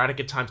or erratic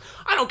at times.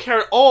 I don't care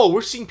at all.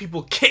 We're seeing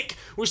people kick.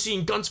 We're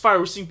seeing guns fire.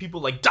 We're seeing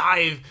people like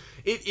dive.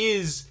 It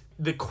is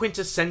the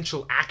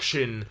quintessential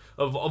action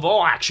of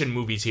all action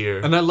movies here.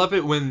 And I love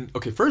it when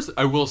first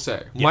I will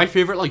say my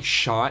favorite like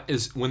shot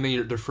is when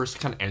they're first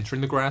kind of entering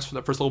the grass for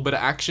that first little bit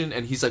of action,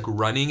 and he's like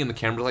running and the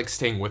camera's like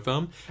staying with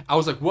him. I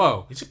was like,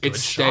 whoa, It's a good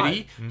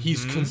steady. shot.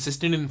 He's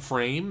consistent in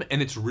frame,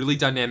 and it's really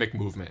dynamic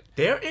movement.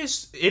 It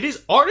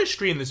is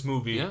artistry in this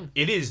movie. Yeah.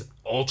 It is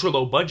ultra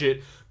low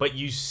budget, but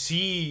you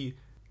see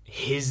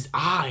his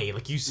eye,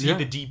 like you see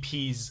the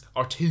DP's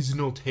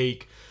artisanal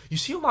take. You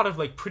see a lot of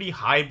like pretty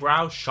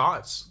highbrow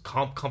shots,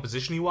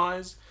 composition-y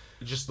wise,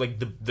 just like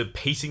the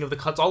pacing of the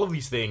cuts, all of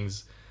these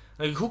things.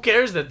 Like, who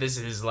cares that this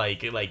is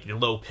like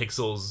low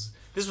pixels?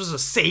 This was a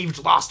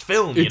saved, lost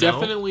film. It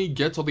definitely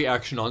gets all the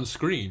action on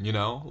screen,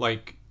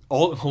 like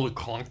all the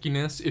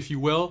clunkiness, if you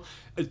will.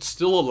 It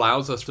still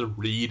allows us to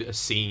read a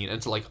scene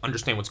and to like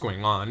understand what's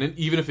going on, and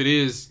even if it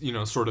is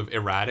sort of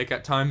erratic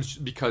at times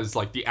because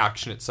like the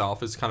action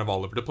itself is kind of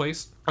all over the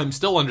place, I'm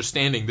still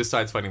understanding this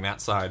side's fighting that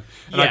side,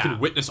 and I can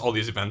witness all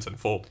these events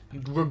unfold.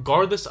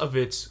 Regardless of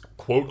its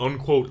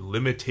quote-unquote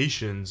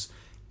limitations,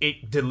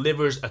 it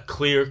delivers a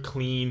clear,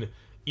 clean,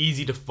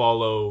 easy to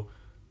follow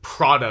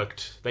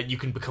product that you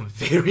can become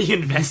very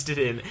invested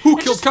in. Who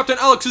Killed Captain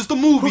Alex is the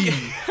movie.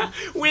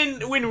 When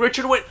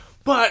Richard went,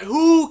 but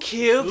who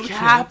killed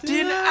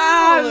Captain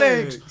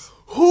Alex?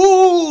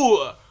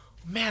 Who?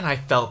 Man, I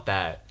felt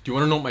that. Do you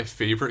want to know what my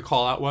favorite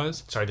call out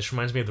was? Sorry, this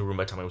reminds me of the Room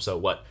by Tommy Wiseau.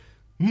 What?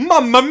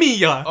 Mamma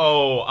Mia!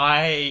 Oh,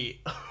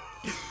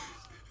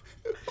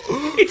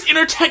 it's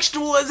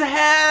intertextual as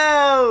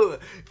hell!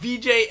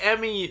 VJ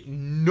Emmy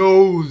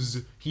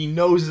knows. He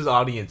knows his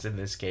audience in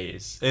this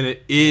case. And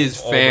it is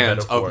All the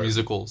fans of metaphor.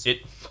 musicals.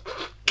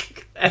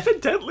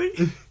 Evidently.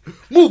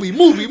 Movie.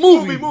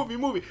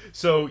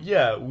 So,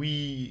 yeah,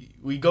 we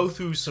go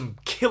through some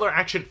killer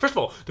action. First of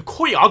all, the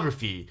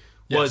choreography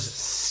was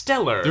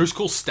stellar. There's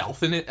cool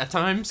stealth in it at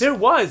times. There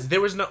was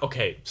no...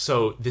 Okay,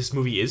 so this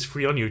movie is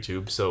free on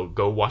YouTube, so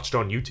go watch it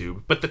on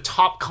YouTube. But the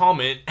top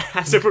comment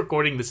as of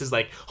recording this is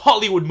like,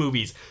 Hollywood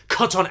movies,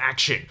 cut on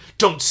action,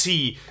 don't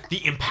see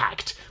the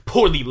impact,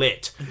 poorly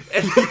lit.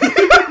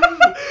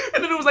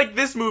 And then it was like,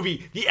 this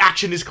movie, the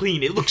action is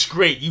clean, it looks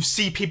great, you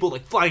see people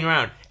like flying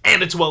around,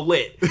 and it's well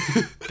lit.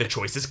 The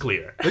choice is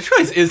clear. The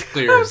choice is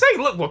clear. I'm saying,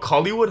 look,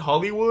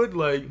 Hollywood,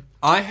 like...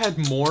 I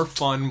had more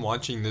fun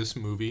watching this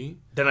movie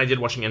than I did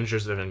watching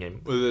Avengers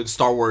Endgame. with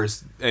Star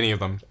Wars, any of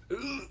them.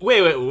 Wait.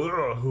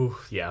 Ooh,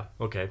 yeah,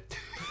 okay.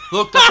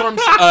 Look, that's what I'm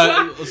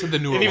saying. Let's say the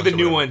newer Any ones. of the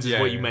new or ones is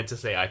whatever. what you meant to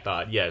say, I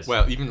thought, yes.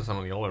 Well, even some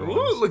of the older Ooh,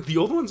 ones. look, the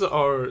old ones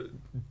are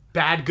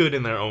bad good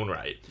in their own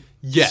right.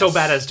 Yes. So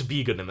bad as to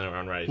be good in their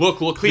own right. Look,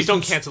 Please this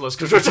don't is- cancel us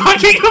because we're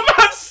talking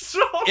about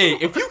Star Wars. Hey,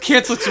 if you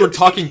cancel us, we're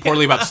talking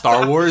poorly about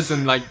Star Wars,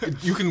 and like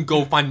you can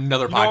go find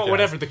another podcast. No,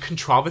 whatever. The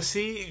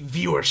controversy,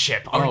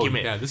 viewership,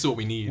 argument. Yeah, this is what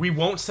we need. We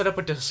won't set up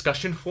a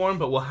discussion forum,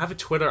 but we'll have a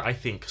Twitter, I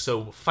think.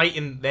 So fight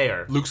in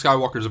there. Luke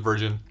Skywalker's a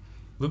virgin.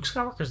 Luke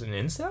Skywalker's an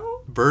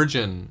incel?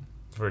 Virgin.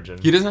 Virgin.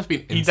 He doesn't have to be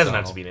an incel. He doesn't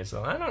have to be an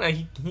incel. I don't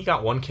know. He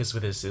got one kiss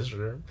with his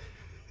sister.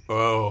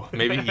 Oh,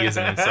 maybe he is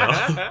an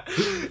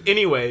incel.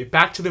 Anyway,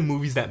 back to the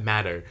movies that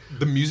matter.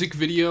 The music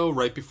video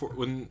right before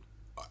when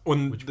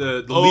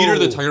the leader of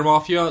the Tiger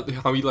Mafia,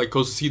 how he like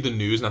goes to see the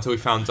news, and that's how he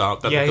found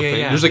out that Yeah, like, the yeah, thing.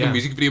 yeah, There's like yeah. a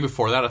music video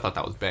before that. I thought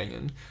that was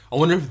banging. I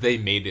wonder if they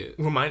made it.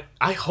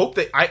 I hope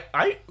that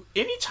I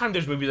anytime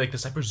there's movies like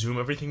this, I presume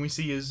everything we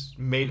see is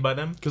made by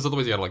them. Because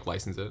otherwise you gotta like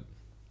license it.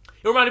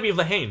 It reminded me of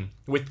Lahane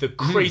with the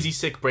crazy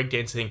sick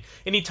breakdancing.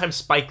 Anytime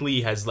Spike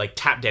Lee has like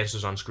tap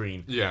dancers on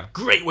screen, Yeah.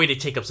 great way to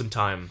take up some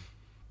time.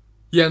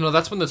 Yeah, no,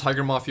 that's when the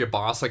Tiger Mafia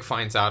boss like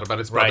finds out about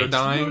his brother Right.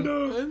 dying.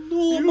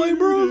 No, my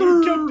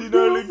brother. Captain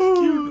Alex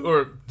killed.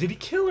 Or did he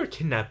kill or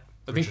kidnap?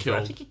 I think Richard? killed.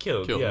 I think he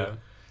killed. Killed, yeah. yeah.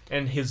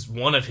 And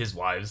one of his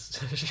wives.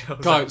 shows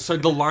God, up. so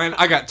the line,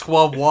 I got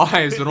 12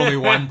 wives but only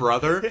one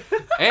brother.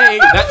 Hey,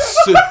 that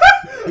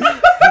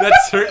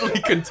certainly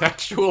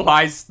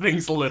contextualized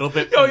things a little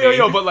bit. for me.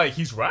 Yo, but like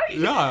he's right.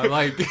 Yeah,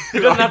 like He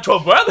doesn't have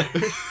 12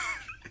 brothers.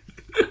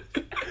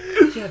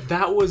 Yeah,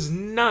 that was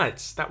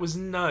nuts. That was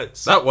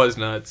nuts. that was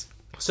nuts.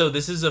 So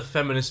this is a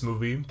feminist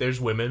movie. There's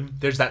women.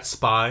 There's that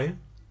spy.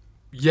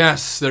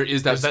 Yes, there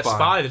is that There's that spy.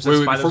 spy. There's that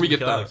Wait, spy. before we that's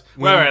get gonna that,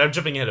 kill Alex. Right, I'm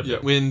jumping ahead a yeah,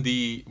 bit. when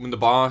the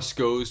boss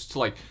goes to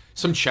like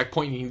some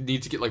checkpoint, he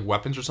needs to get like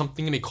weapons or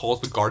something, and he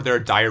calls the guard there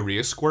a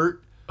diarrhea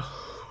squirt.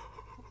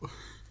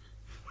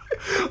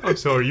 I'm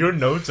sorry, your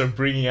notes are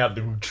bringing out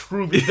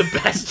truly the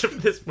best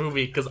of this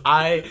movie, because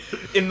I,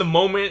 in the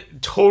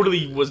moment,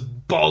 totally was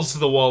balls to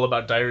the wall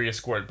about Diarrhea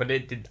Squirt, but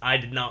I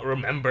did not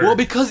remember. Well,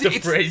 because the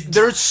phrase.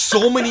 there's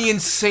so many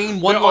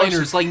insane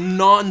one-liners, like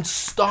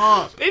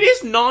non-stop. It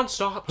is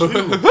non-stop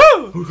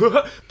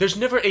too. There's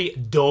never a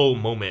dull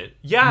moment.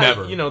 Yeah,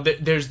 Never. You know,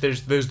 there's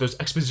those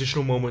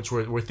expositional moments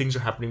where things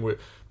are happening,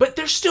 but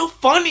they're still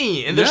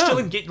funny and they're still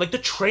engaged. Like the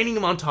training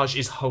montage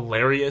is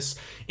hilarious.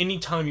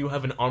 Anytime you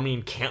have an army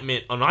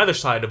encampment on either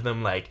side of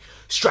them, like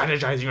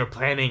strategizing or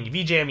planning,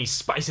 VJ Emmy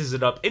spices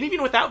it up. And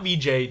even without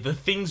VJ, the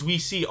things we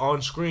see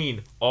on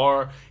screen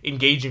are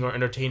engaging or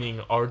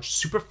entertaining, are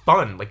super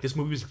fun. Like this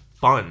movie is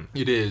fun.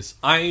 It is.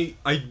 I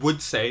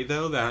would say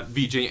though that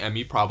VJ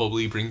Emmy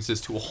probably brings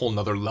this to a whole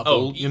nother level.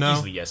 Oh, you know,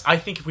 easily yes. I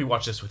think if we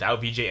watch this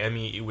without VJ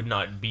Emmy, it would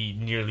not be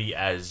nearly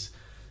as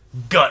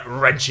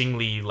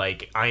gut-wrenchingly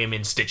like I am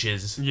in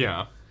stitches.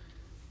 Yeah.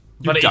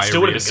 But it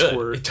still would have been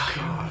squirt. good.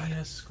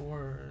 Diarrhea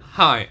squirt.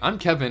 Hi, I'm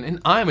Kevin,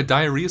 and I'm a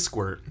diarrhea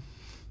squirt.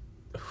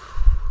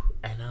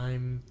 And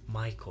I'm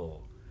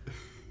Michael.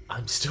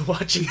 I'm still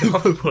watching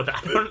Hollywood.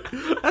 I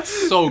don't. That's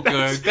so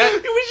good.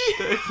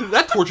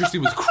 That torture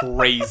scene was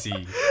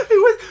crazy.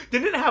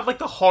 Didn't it have like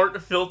the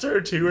heart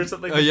filter too, or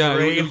something? Yeah,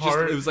 gray it was,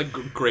 heart. it was like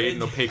gray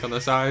and opaque on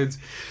the sides.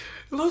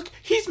 Look,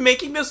 he's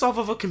making this off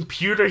of a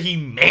computer he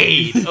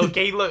made.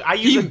 Okay, look, I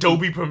use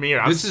Adobe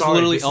Premiere. This is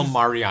literally El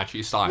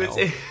Mariachi style.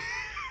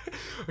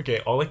 Okay,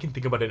 all I can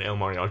think about in El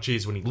Mariachi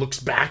is when he looks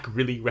back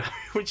really rapid,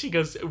 when she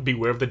goes,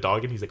 beware of the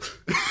dog, and he's like...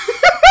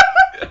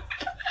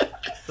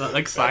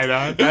 like side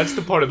eye. That's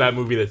the part of that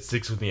movie that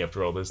sticks with me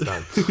after all this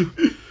time.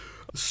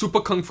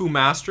 Super Kung Fu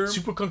Master.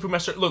 Super Kung Fu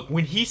Master. Look,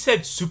 when he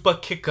said Super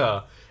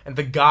Kicka, and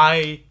the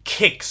guy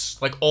kicks,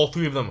 like, all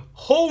three of them,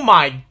 oh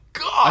my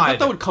god! I thought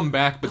that would come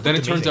back, but then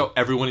it turns amazing. out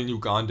everyone in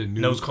Uganda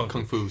knows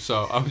Kung Fu.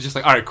 So I was just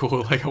like, alright,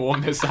 cool. Like, I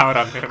won't miss out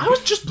on him. I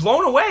was just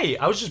blown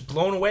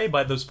away.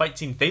 by those fight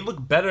scenes. They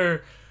look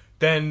better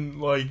than,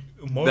 like,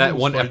 Marvel's that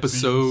one fight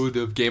episode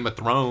of Game of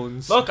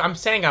Thrones. Look, I'm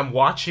saying I'm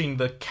watching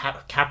the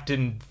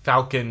Captain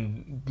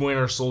Falcon,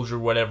 Winter Soldier,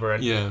 whatever,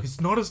 and it's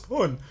not as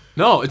fun.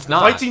 No, it's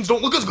not. Fight scenes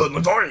don't look as good.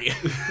 I'm sorry.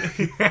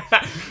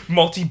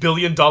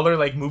 Multi-billion-dollar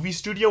like movie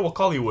studio, well,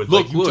 Hollywood.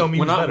 Look, like, you tell me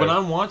when better.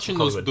 I'm watching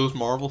Hollywood. those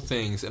Marvel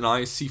things and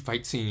I see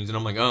fight scenes and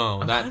I'm like,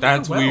 oh,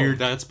 that's well. weird.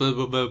 That's blah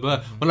blah blah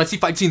blah. When I see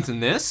fight scenes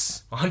in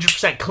this,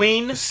 100%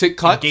 clean, sick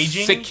cuts,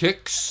 engaging, sick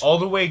kicks, all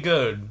the way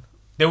good.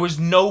 There was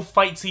no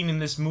fight scene in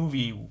this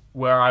movie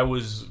where I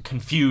was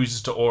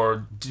confused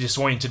or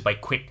disoriented by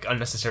quick,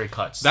 unnecessary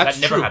cuts. That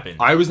never true. happened.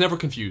 I was never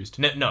confused.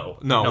 No.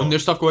 When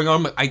there's stuff going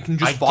on, I can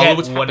just I follow get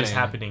what's what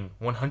happening.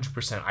 is happening.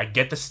 100%. I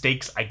get the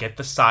stakes. I get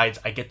the sides.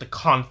 I get the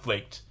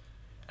conflict.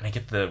 And I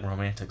get the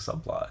romantic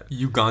subplot.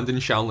 Ugandan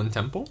Shaolin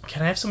Temple?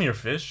 Can I have some of your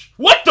fish?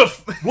 What the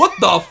What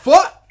the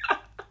fuck?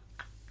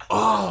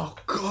 Oh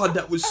god,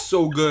 that was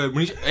so good.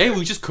 When he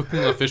was just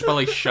cooking the fish by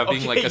like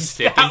shoving like a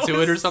stick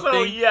into it or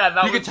something.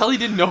 You could tell he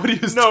didn't know what he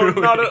was doing.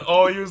 No, not at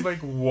all. He was like,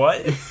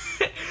 "What?"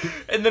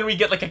 And then we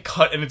get like a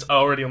cut, and it's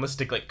already on the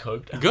stick, like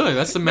cooked. Good.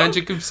 That's the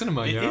magic of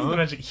cinema. It you is know? the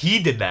magic. He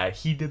did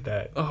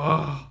that.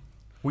 Oh.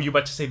 Were you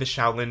about to say the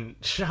Shaolin?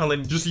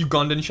 Just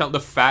Ugandan Shaolin, the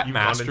fat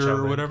master Shaolin.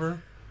 or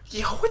whatever.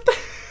 Yo, what the?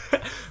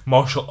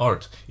 Martial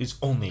art is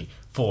only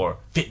for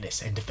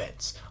fitness and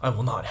defense. I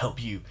will not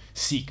help you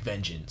seek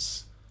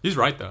vengeance. He's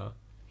right though.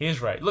 He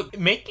is right. Look,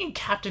 making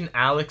Captain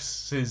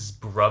Alex's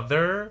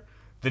brother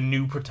the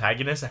new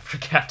protagonist after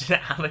Captain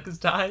Alex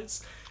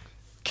dies,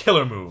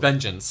 killer move.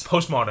 Vengeance.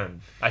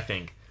 Postmodern, I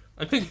think.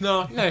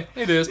 No,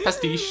 it is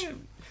pastiche.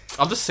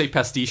 I'll just say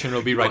pastiche and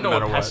it'll be right no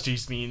matter what. what.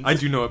 Pastiche means. I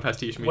do know what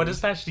pastiche means. What does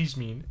pastiche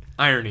mean?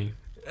 Irony.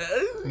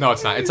 No,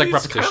 it's not. It's like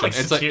repetition.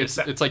 Like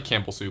it's like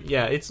Campbell soup.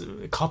 Yeah, it's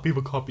a copy of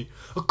a copy.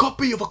 A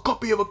copy of a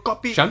copy of a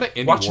copy. Shout out to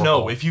Andy Watch Warhol.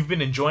 No. If you've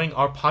been enjoying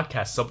our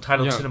podcast,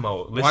 Subtitled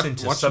Cinema, listen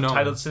to watch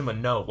Subtitled No. Cinema.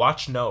 No.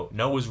 Watch No.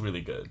 No was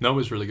really good. No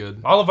was really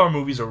good. All of our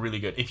movies are really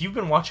good. If you've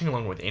been watching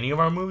along with any of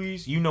our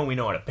movies, you know we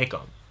know how to pick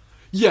them.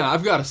 Yeah,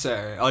 I've got to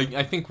say, like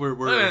I think we're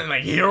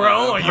like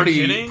Hero. Are pretty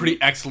you kidding? pretty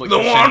excellent. The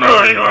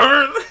Wandering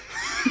Earth.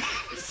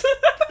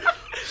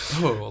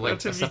 Oh,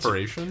 like a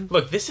separation.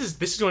 Look, this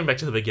is going back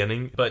to the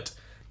beginning, but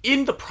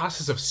in the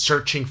process of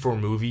searching for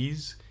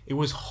movies, it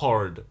was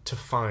hard to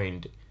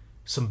find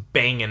some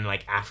banging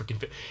like African.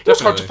 It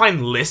was hard to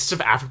find lists of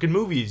African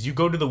movies. You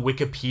go to the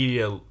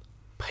Wikipedia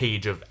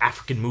page of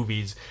African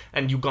movies,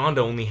 and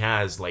Uganda only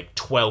has like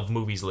 12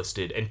 movies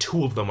listed, and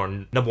 2 of them are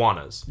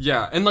Nabwanas.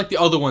 Yeah, and like the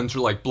other ones are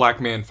like Black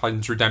Man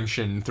Finds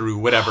Redemption through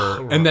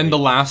whatever, and then the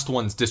last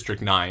one's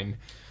District 9.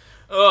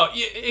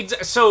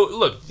 So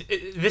look,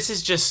 this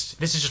is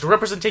just a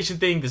representation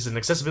thing. This is an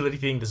accessibility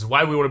thing. This is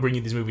why we want to bring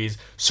you these movies.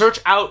 Search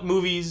out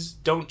movies.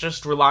 Don't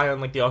just rely on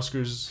like the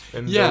Oscars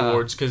and the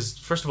awards, because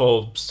first of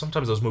all,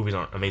 sometimes those movies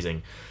aren't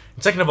amazing.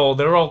 And second of all,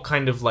 they're all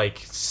kind of like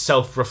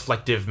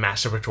self-reflective,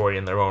 masturbatory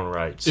in their own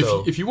right.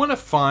 So if you want to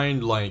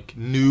find like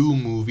new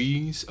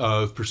movies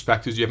of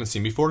perspectives you haven't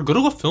seen before, go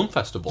to a film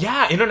festival.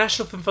 Yeah,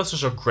 international film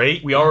festivals are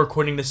great. We are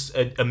recording this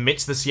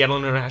amidst the Seattle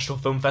International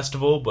Film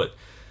Festival, but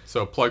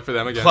So plug for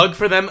them again. Plug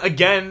for them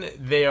again.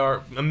 They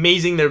are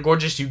amazing. They're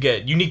gorgeous. You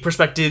get unique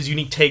perspectives,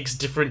 unique takes,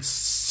 different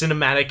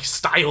cinematic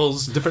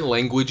styles, different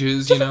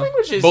languages.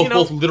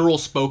 Both literal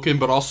spoken,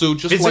 but also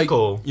just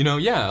physical.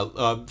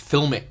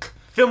 Filmic.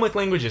 Filmic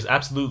languages,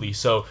 absolutely.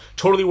 So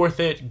totally worth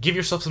it. Give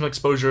yourself some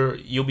exposure.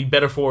 You'll be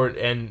better for it.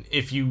 And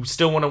if you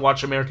still want to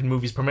watch American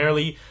movies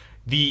primarily,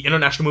 the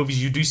international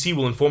movies you do see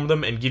will inform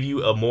them and give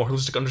you a more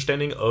holistic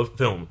understanding of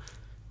film.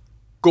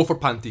 Go for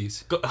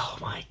panties. Oh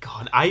my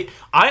god. I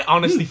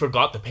honestly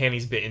forgot the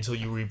panties bit until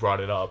you re-brought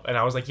it up. And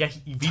I was like, yeah,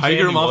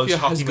 Tiger Mafia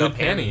has good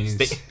panties.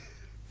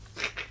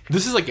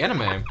 This is like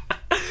anime.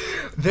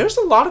 There's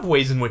a lot of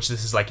ways in which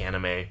this is like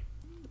anime.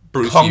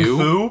 Bruce Kung Yu.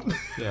 Fu.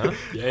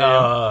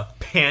 Yeah.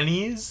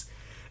 Panties.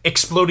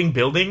 Exploding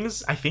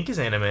buildings, I think is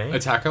anime.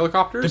 Attack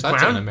helicopters? The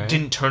That's ground anime.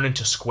 didn't turn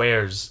into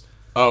squares.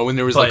 Oh, when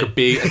there was like a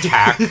big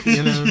attack,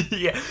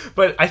 Yeah,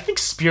 but I think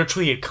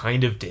spiritually it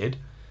kind of did.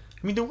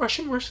 I mean, the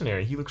Russian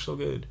mercenary, he looks so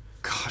good.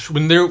 Gosh,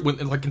 when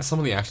like in some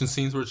of the action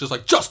scenes where it's just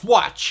like, just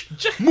watch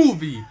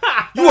movie.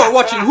 You are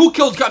watching Who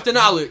Killed Captain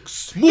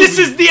Alex. Movie. This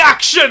is the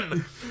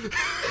action.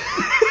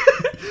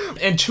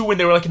 And 2, when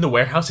they were like in the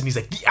warehouse and he's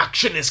like, the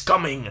action is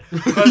coming. I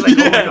was like,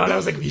 oh my god, I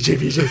was like, VJ.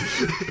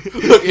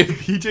 Look,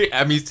 if VJ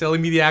Emmy's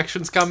telling me the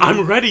action's coming,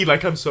 I'm ready.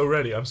 Like, I'm so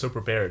ready. I'm so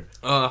prepared.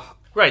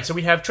 Right, so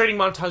we have training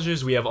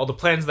montages, we have all the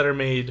plans that are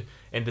made,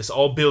 and this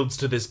all builds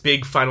to this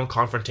big final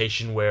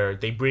confrontation where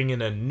they bring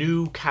in a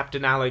new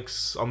Captain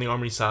Alex on the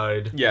army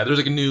side. Yeah,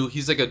 there's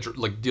he's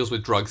deals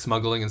with drug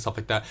smuggling and stuff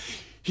like that.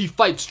 He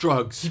fights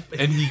drugs,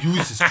 and he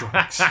uses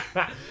drugs.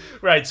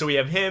 Right, so we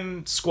have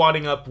him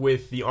squatting up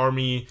with the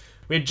army.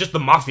 We had just the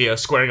mafia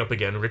squaring up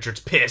again. Richard's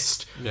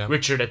pissed. Yeah.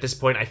 Richard, at this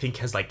point, I think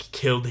has,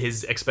 killed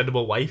his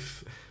expendable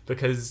wife.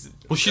 Because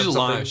she's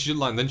alive. She's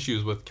alive. Then she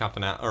was with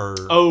Captain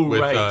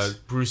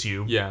Bruce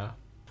Yu. Yeah.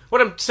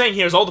 What I'm saying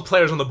here is all the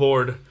players on the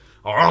board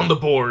are on the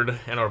board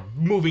and are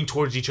moving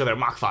towards each other at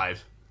Mach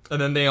 5.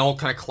 And then they all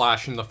kind of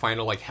clash in the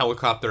final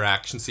helicopter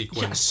action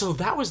sequence. Yeah, so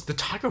that was the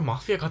Tiger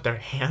Mafia got their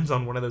hands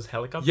on one of those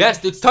helicopters. Yes,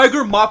 the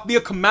Tiger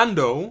Mafia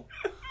Commando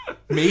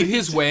made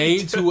his way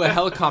to a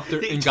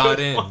helicopter and got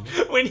in.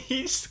 When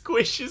he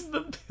squishes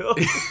the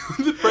building.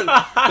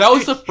 That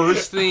was the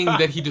first thing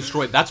that he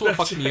destroyed. That's what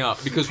fucked me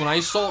up. Because when I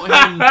saw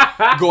him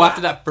go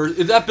after that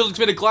building's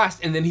made of glass,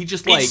 and then he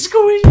just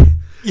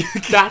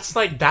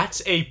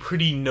that's a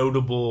pretty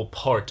notable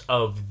part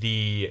of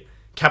the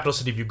capital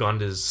city of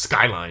Uganda's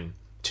skyline,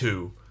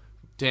 too.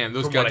 Damn,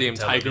 those goddamn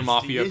Tiger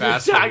Mafia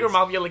bastards. Tiger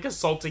Mafia,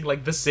 assaulting,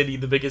 the city,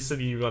 the biggest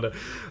city in Uganda.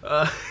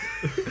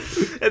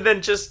 And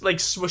then just,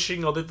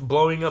 swooshing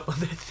blowing up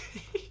other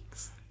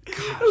things. Gosh.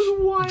 It was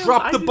wild.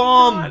 Drop the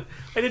bomb!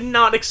 I did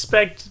not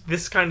expect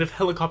this kind of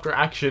helicopter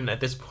action at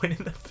this point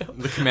in the film.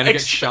 The commander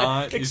gets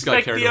shot.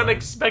 Expect the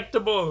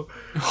unexpectable.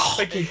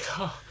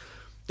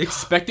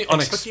 Expecting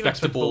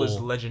unexpectable is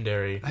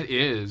legendary. That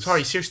is.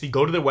 Sorry, seriously,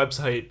 go to their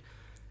website.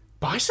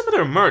 Buy some of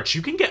their merch.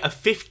 You can get a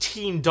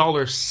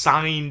 $15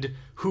 signed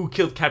Who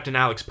Killed Captain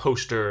Alex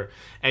poster,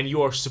 and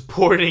you are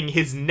supporting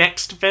his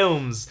next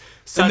films.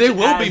 And they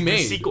will be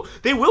made. Sequel.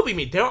 They will be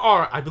made. There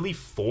are, I believe,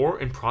 4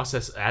 in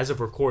process as of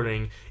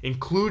recording,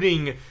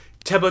 including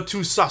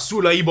Tebatu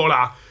Sasula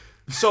Ebola.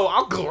 So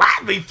I'll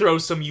gladly throw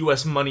some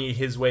US money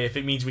his way if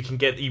it means we can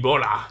get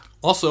Ebola.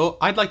 Also,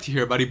 I'd like to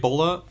hear about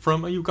Ebola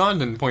from a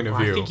Ugandan point of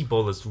view. I think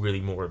Ebola's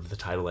really more of the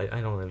title. I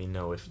don't really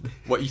know if...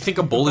 What, you think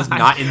Ebola's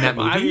not in that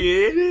movie? I mean,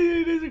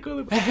 it is a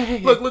cool... Hey,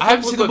 look, I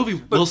haven't seen the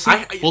movie. We'll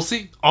see. We'll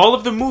see. All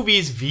of the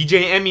movies, VJ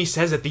Emmy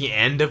says at the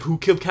end of Who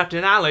Killed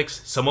Captain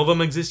Alex, some of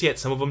them exist yet,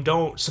 some of them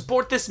don't.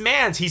 Support this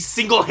man. He's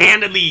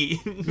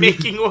single-handedly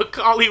making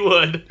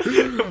Hollywood.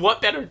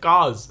 What better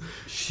cause?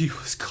 She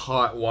was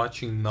caught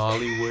watching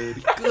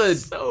Nollywood. Good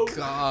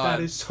God.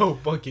 That is so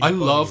fucking funny.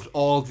 Loved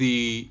all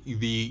the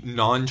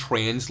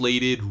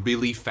non-translated,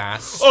 really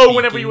fast speaking.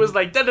 Whenever he was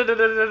like, what?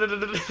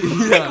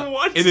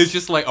 And it's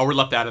just we're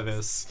left out of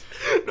this.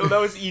 No, that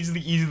was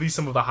easily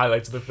some of the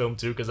highlights of the film,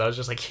 too, because I was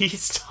just like,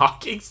 he's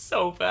talking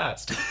so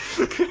fast.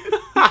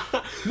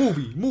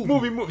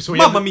 Movie. So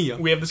Mamma mia.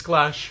 We have this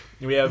clash.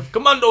 We have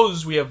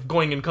commandos. We have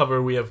going in cover.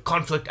 We have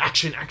conflict,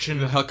 action.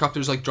 The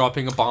helicopter's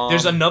dropping a bomb.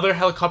 There's another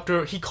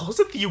helicopter. He calls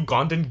it the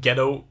Ugandan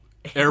Ghetto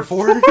Air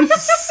Force.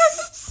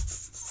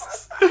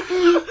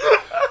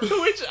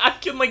 Which I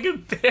can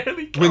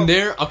barely count. When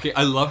they're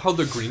I love how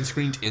they're green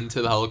screened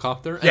into the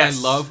helicopter. And I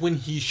love when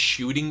he's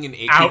shooting an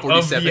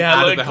AK-47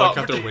 out of the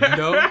helicopter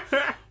window.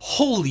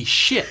 Holy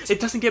shit.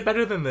 It doesn't get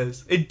better than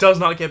this. It does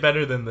not get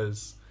better than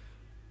this.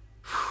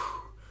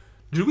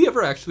 Did we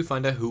ever actually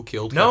find out who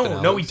killed Captain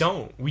Alex? No, we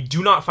don't. We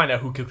do not find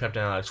out who killed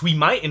Captain Alex. We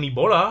might in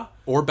Ebola.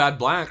 Or Bad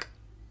Black.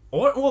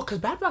 Because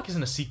Bad Black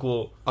isn't a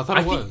sequel. I thought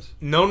it was.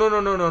 No.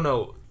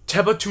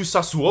 Tebatu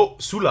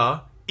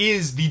Sasula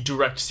is the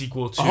direct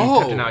sequel to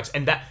Captain Alex.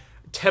 And that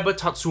Teba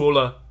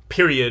Tatsuola,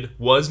 period,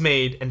 was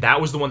made, and that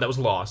was the one that was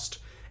lost.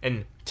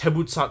 And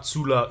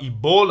Tebutatsula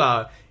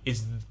Ebola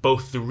is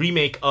both the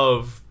remake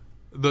of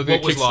The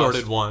What Was Lost,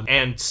 kickstarted one.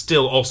 and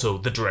still also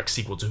the direct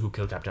sequel to Who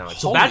Killed Captain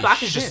Alex. So Holy Bad Black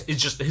shit.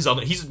 is just his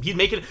other. He's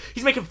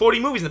making 40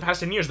 movies in the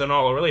past 10 years. They're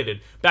not all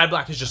related. Bad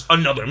Black is just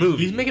another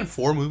movie. He's making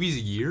 4 movies a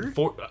year?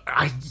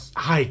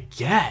 I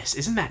guess,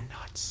 isn't that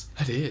nuts?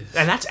 That is.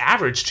 And that's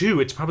average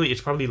too. It's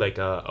probably like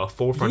a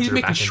forefront. He's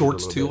making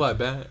shorts too, I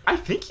bet. I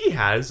think he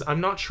has.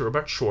 I'm not sure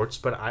about shorts,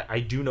 but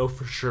I do know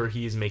for sure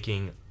he is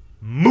making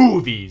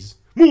movies.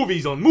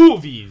 Movies on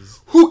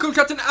movies. Who Killed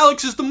Captain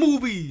Alex is the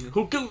movie.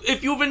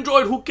 If you've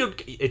enjoyed Who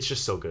Killed... It's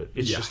just so good.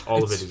 It's just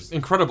all of it is...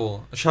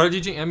 incredible. Shout out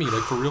DJ Emmy,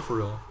 like for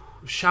real.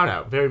 Shout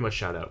out. Very much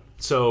shout out.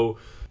 So,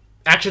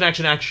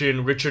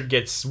 action. Richard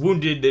gets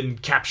wounded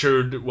and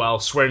captured while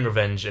swearing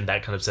revenge, and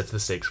that kind of sets the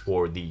stakes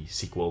for the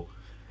sequel.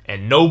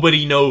 And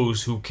nobody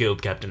knows who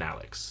killed Captain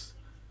Alex.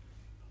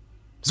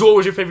 So what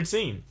was your favorite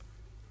scene?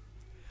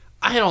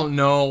 I don't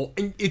know.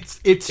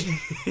 It's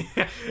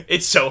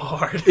It's so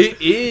hard.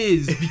 It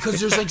is, because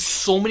there's like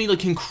so many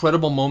like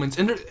incredible moments,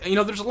 and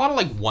there, there's a lot of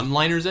like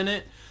one-liners in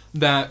it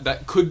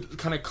that could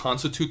kind of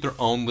constitute their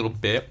own little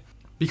bit.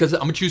 Because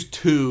I'm gonna choose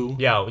 2.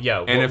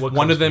 Yeah. And if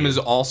one of them is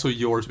also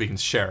yours, we can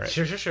share it.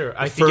 Sure.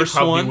 I think it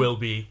probably will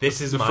be.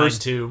 This is mine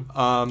too.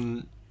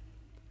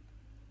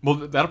 Well,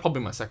 that'll probably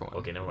be my second one.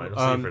 Okay, never mind.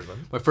 I'll say your first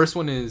one. My first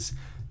one is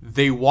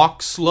they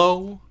walk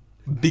slow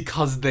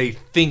because they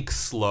think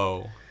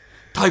slow.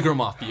 Tiger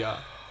Mafia.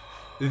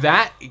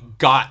 That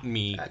got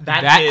me.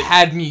 That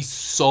had me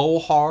so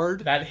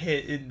hard. That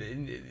hit.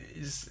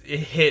 It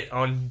hit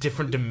on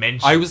different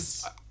dimensions. I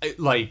was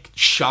like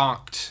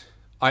shocked.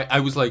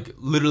 I was like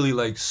literally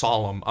like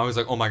solemn. I was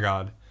like, oh my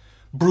god.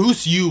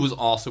 Bruce Yu was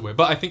also it,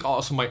 but I think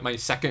also my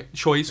second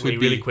choice would be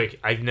really quick.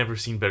 I've never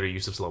seen better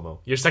use of slow mo.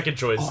 Your second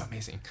choice. Oh,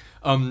 amazing.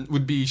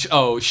 Would be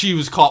she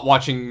was caught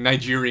watching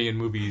Nigerian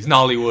movies,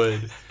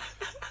 Nollywood.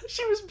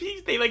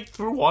 They like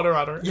threw water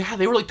on her. Yeah,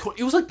 they were like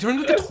it was like during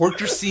like a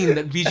torture scene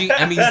that VJ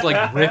Emmy's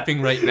like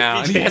ripping right now,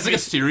 and he has like a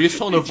serious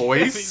tone of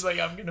voice. He's like,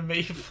 I'm gonna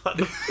make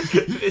fun of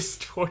this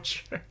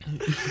torture.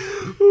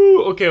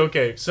 Ooh,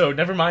 okay. So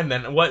never mind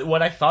then.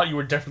 What I thought you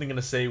were definitely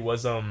gonna say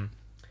was can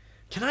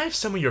I have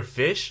some of your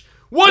fish?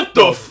 What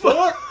the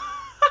fuck?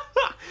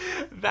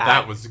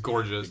 That was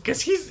gorgeous.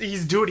 Because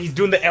he's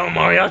doing the El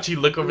Mariachi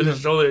look over the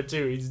shoulder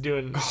too. He's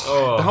doing.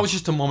 That was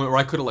just a moment where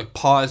I could have like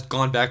paused,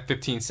 gone back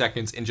 15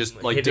 seconds, and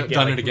just like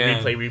done it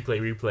again.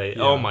 Replay.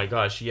 Yeah. Oh my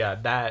gosh, yeah,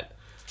 that.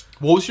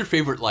 What was your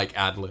favorite like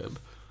ad lib?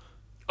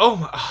 Oh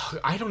my,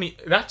 I don't.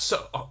 That's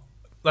so.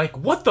 Like,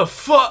 what the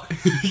fuck?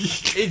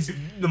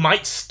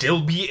 Might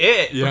still be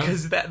it,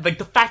 because that, like,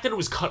 the fact that it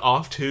was cut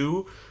off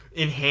too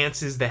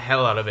enhances the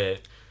hell out of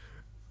it.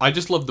 I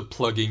just love the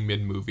plugging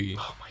mid movie.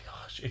 Oh my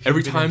gosh!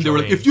 Every time they were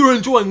like, "If you're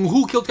enjoying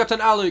Who Killed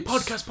Captain Alex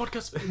podcast,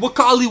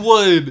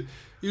 Wakaliwood,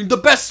 you're the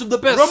best of the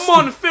best.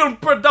 Ramon Film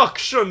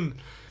Production."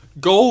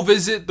 Go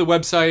visit the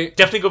website.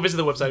 Definitely go visit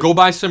the website. Go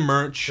buy some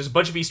merch. There's a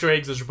bunch of Easter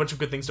eggs. There's a bunch of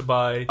good things to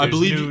buy. I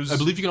believe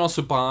you can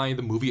also buy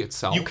the movie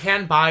itself. You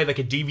can buy like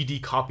a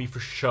DVD copy for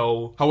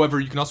show. However,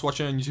 you can also watch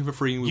it on YouTube for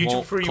free. And we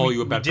won't call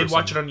you a bad person. We did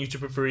watch it on YouTube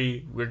for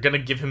free. We're gonna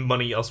give him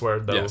money elsewhere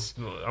though. Yes.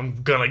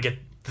 I'm gonna get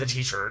the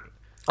T-shirt.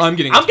 I'm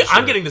getting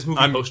this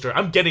movie poster.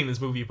 I'm getting this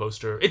movie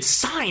poster. It's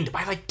signed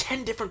by like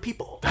 10 different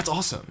people. That's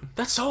awesome.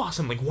 That's so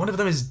awesome. Like one of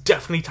them is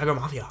definitely Tiger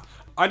Mafia.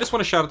 I just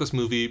want to shout out this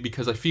movie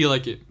because I feel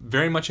like it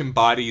very much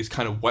embodies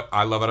kind of what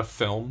I love out of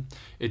film.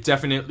 It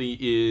definitely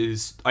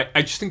is.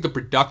 I just think the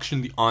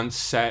production, the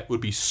on-set would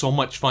be so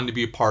much fun to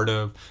be a part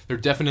of. They're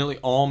definitely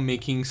all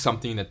making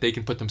something that they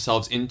can put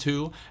themselves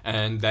into,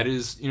 and that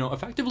is,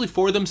 effectively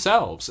for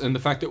themselves. And the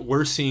fact that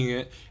we're seeing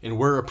it and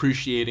we're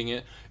appreciating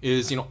it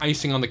is,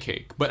 icing on the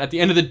cake. But at the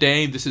end of the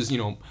day, this is,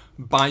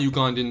 by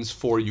Ugandans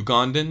for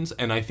Ugandans,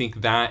 and I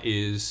think that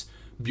is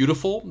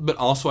beautiful. But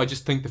also I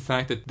just think the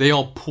fact that they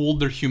all pooled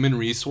their human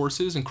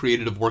resources and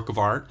created a work of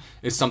art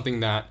is something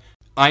that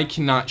I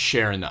cannot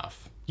share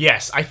enough.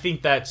 Yes, I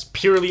think that's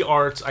purely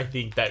art. I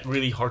think that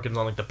really harkens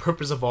on like the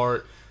purpose of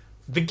art.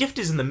 The gift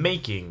is in the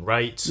making,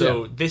 right?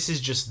 So This is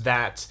just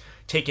that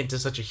taken to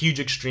such a huge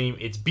extreme.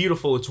 It's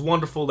beautiful. It's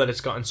wonderful that it's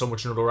gotten so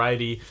much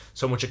notoriety,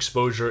 so much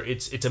exposure.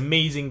 It's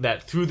amazing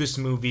that through this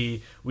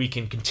movie we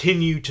can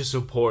continue to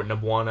support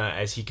Nabwana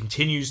as he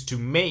continues to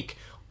make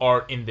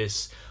art in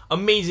this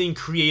amazing,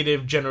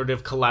 creative,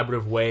 generative,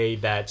 collaborative way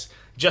that,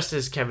 just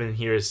as Kevin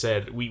here has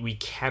said, we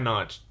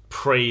cannot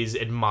praise,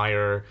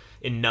 admire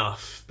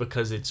enough,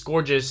 because it's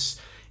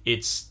gorgeous.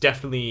 It's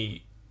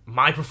definitely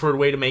my preferred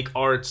way to make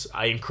art.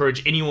 I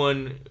encourage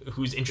anyone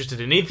who's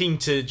interested in anything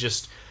to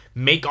just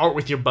make art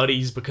with your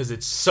buddies, because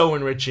it's so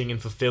enriching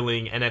and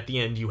fulfilling, and at the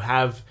end you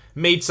have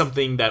made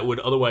something that would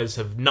otherwise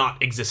have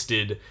not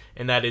existed,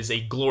 and that is a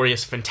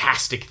glorious,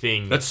 fantastic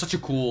thing. That's such a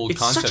cool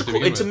concept.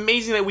 It's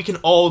amazing that we can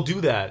all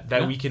do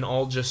that we can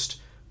all just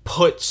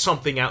put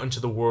something out into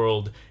the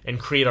world and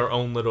create our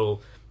own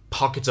little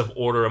pockets of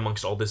order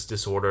amongst all this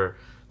disorder.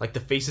 Like the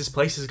Faces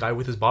Places guy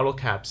with his bottle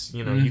caps,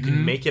 you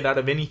can make it out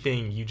of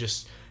anything. You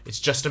just It's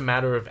just a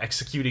matter of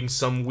executing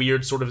some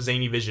weird sort of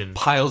zany vision.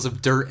 Piles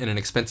of dirt in an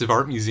expensive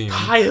art museum.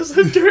 Piles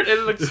of dirt in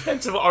an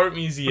expensive art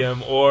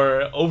museum,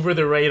 or Over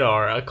the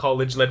Radar, a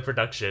college-led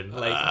production.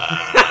 Like,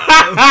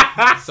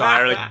 Sorry, I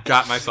really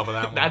got myself with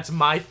that one. that's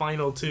my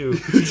final two.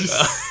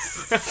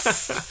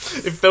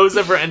 If those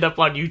ever end up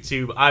on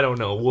YouTube, I don't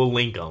know. We'll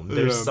link them.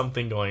 There's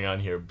something going on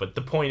here. But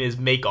the point is,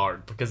 make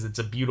art, because it's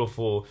a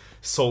beautiful,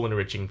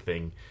 soul-enriching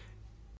thing.